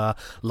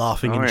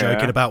 laughing and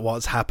joking about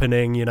what's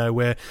happening.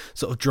 We're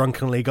sort of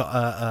drunkenly got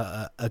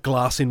a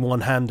glass in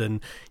one hand and,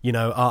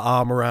 our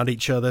arm around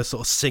each other,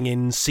 sort of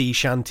singing sea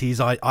shanties.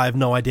 I have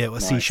no idea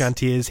what a sea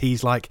shanty is.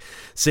 He's like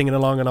singing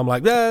along and I'm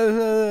like,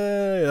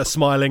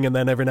 smiling, and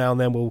then every now and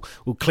then we'll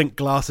clink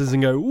glasses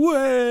and go,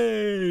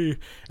 way!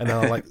 And then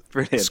I'll like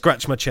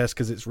scratch my chest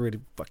because it's really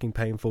fucking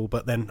painful,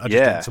 but then I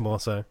just drink some more,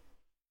 so...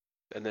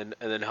 And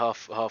then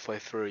halfway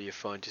through, you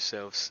find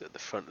yourselves at the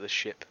front of the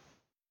ship.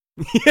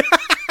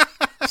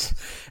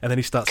 And then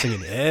he starts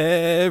singing,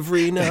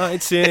 "Every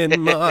night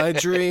in my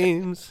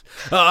dreams,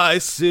 I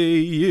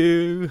see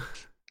you."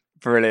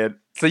 Brilliant.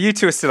 So you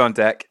two are still on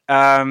deck.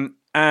 And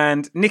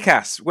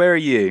Nikas, where are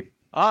you?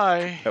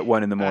 At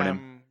 1 a.m.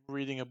 I'm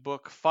reading a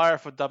book, Fire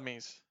for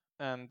Dummies,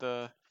 and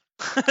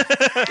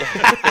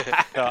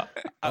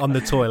on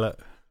the toilet.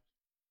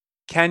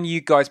 Can you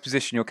guys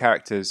position your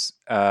characters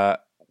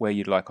where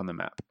you'd like on the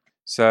map?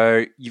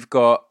 So you've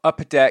got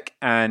upper deck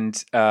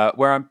and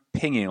where I'm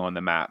pinging on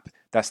the map,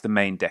 that's the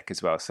main deck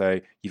as well.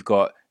 So you've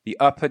got the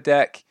upper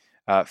deck,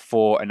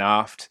 fore and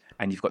aft,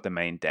 and you've got the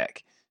main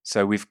deck.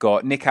 So we've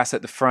got Nikas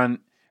at the front,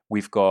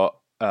 we've got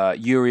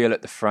Uriel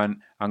at the front.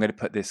 I'm going to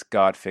put this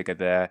guard figure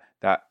there.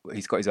 That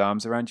he's got his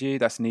arms around you.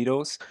 That's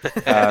Needles.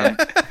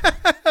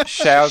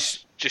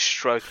 Shales just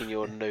stroking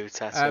your new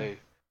tattoo.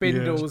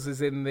 Bindles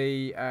is in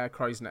the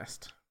crow's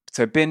nest.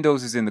 So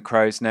Bindles is in the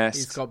crow's nest.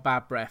 He's got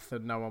bad breath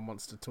and no one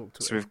wants to talk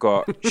to him. So we've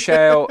got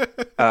Shale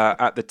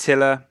at the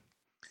tiller.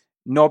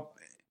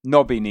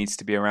 Nobby needs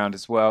to be around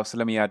as well. So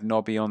let me add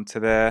Nobby onto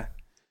there.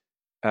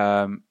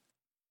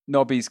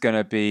 Nobby's going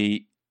to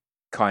be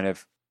kind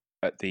of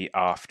at the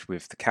aft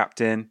with the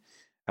captain.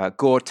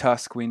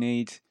 Gore-Tusk we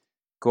need.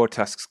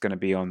 Gore-Tusk's going to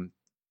be on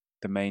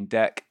the main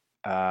deck.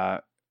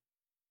 All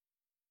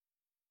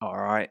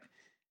right.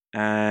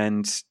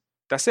 And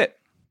that's it.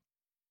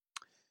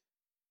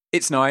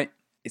 It's night.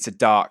 It's a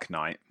dark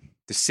night.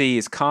 The sea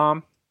is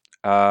calm.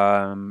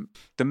 The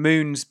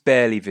moon's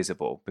barely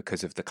visible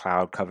because of the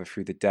cloud cover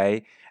through the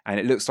day, and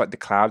it looks like the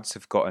clouds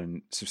have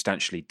gotten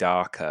substantially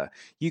darker.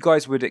 You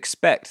guys would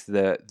expect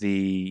that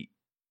the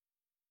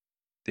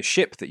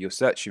ship that you're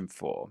searching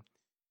for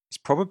is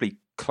probably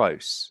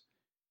close.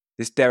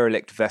 This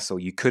derelict vessel,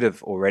 you could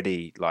have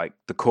already, like,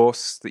 the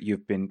course that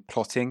you've been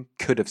plotting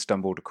could have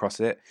stumbled across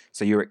it.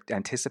 So you're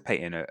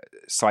anticipating a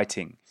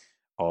sighting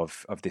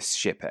of this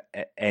ship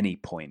at any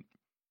point.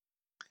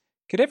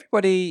 Could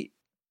everybody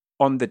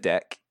on the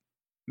deck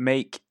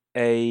make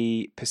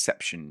a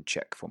perception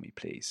check for me,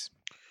 please?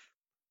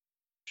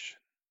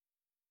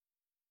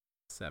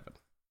 7.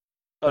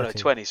 Oh, no,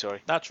 20,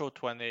 sorry. Natural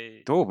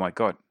 20. Oh, my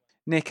God.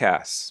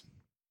 Nikas,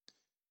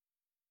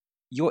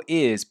 your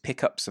ears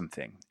pick up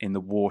something in the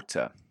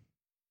water.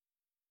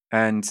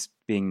 And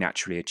being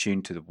naturally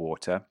attuned to the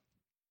water,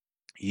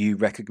 you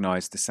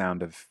recognize the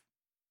sound of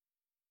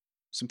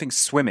something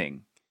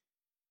swimming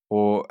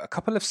or a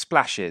couple of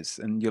splashes.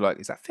 And you're like,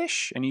 is that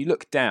fish? And you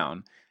look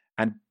down,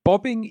 and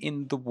bobbing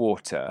in the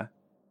water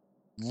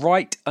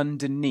right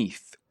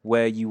underneath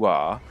where you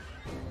are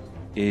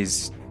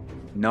is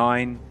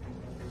 9,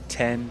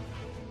 10,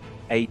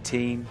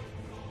 18,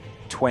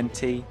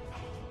 20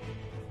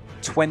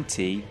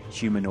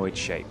 humanoid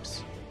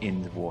shapes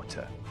in the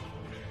water.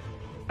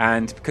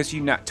 And because you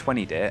nat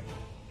 20'd it,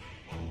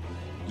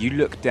 you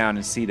look down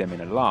and see them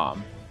in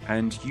alarm,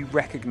 and you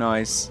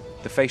recognize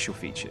the facial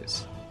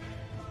features.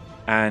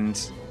 And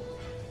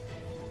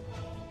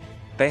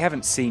they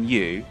haven't seen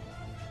you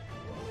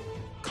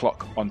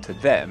clock onto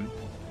them,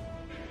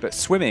 but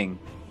swimming,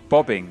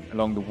 bobbing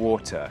along the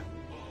water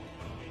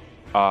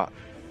are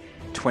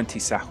 20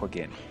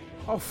 Sahwagin.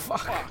 Oh,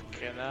 fuck.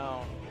 Fucking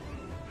hell.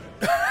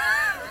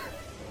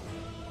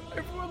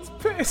 Everyone's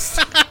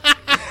pissed.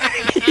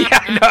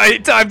 Yeah, no,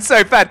 it timed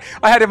so bad.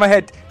 I had in my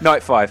head,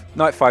 night 5.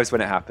 Night 5's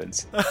when it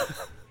happens.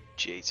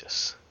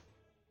 Jesus.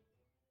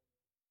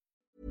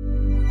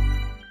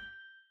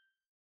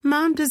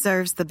 Mom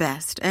deserves the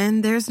best,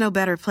 and there's no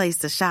better place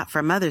to shop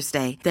for Mother's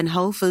Day than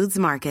Whole Foods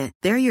Market.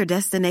 They're your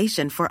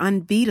destination for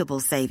unbeatable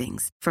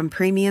savings, from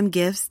premium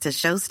gifts to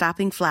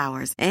show-stopping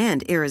flowers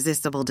and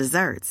irresistible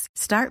desserts.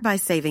 Start by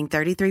saving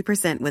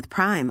 33% with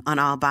Prime on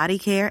all body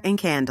care and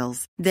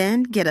candles.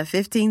 Then get a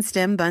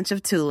 15-stem bunch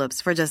of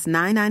tulips for just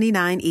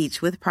 $9.99 each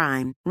with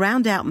Prime.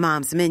 Round out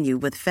Mom's menu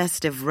with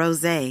festive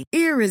rosé,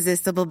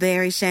 irresistible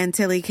berry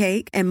chantilly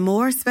cake, and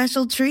more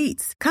special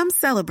treats. Come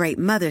celebrate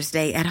Mother's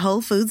Day at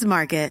Whole Foods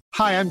Market.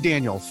 Hi, I'm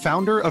Daniel,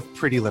 founder of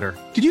Pretty Litter.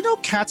 Did you know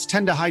cats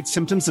tend to hide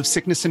symptoms of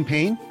sickness and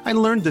pain? I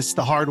learned this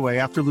the hard way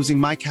after losing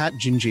my cat,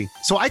 Gingy.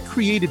 So I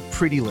created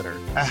Pretty Litter,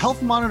 a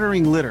health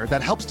monitoring litter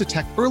that helps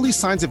detect early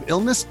signs of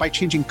illness by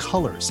changing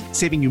colors,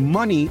 saving you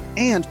money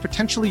and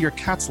potentially your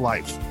cat's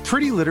life.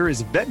 Pretty Litter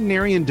is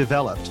veterinarian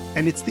developed,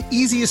 and it's the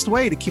easiest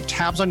way to keep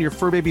tabs on your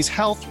fur baby's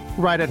health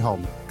right at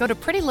home. Go to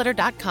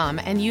prettylitter.com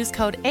and use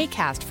code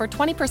ACAST for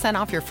 20%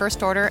 off your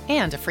first order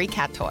and a free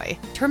cat toy.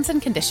 Terms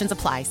and conditions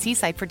apply. See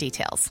site for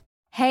details.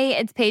 Hey,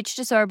 it's Paige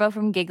DeSorbo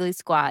from Giggly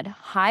Squad.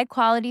 High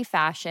quality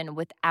fashion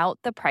without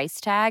the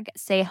price tag.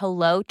 Say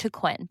hello to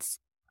Quince.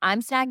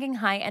 I'm snagging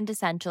high-end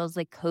essentials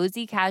like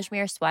cozy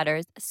cashmere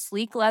sweaters,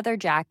 sleek leather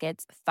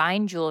jackets,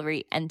 fine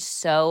jewelry, and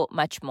so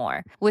much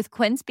more. With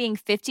Quince being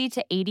 50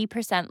 to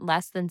 80%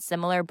 less than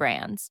similar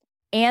brands.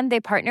 And they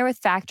partner with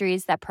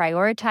factories that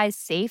prioritize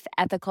safe,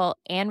 ethical,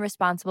 and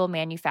responsible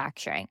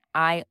manufacturing.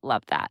 I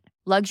love that.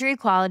 Luxury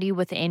quality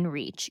within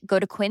reach. Go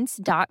to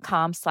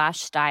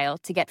quince.com/style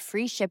to get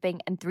free shipping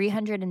and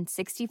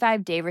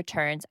 365-day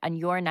returns on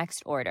your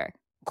next order.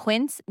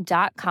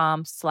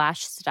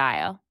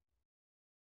 Quince.com/style.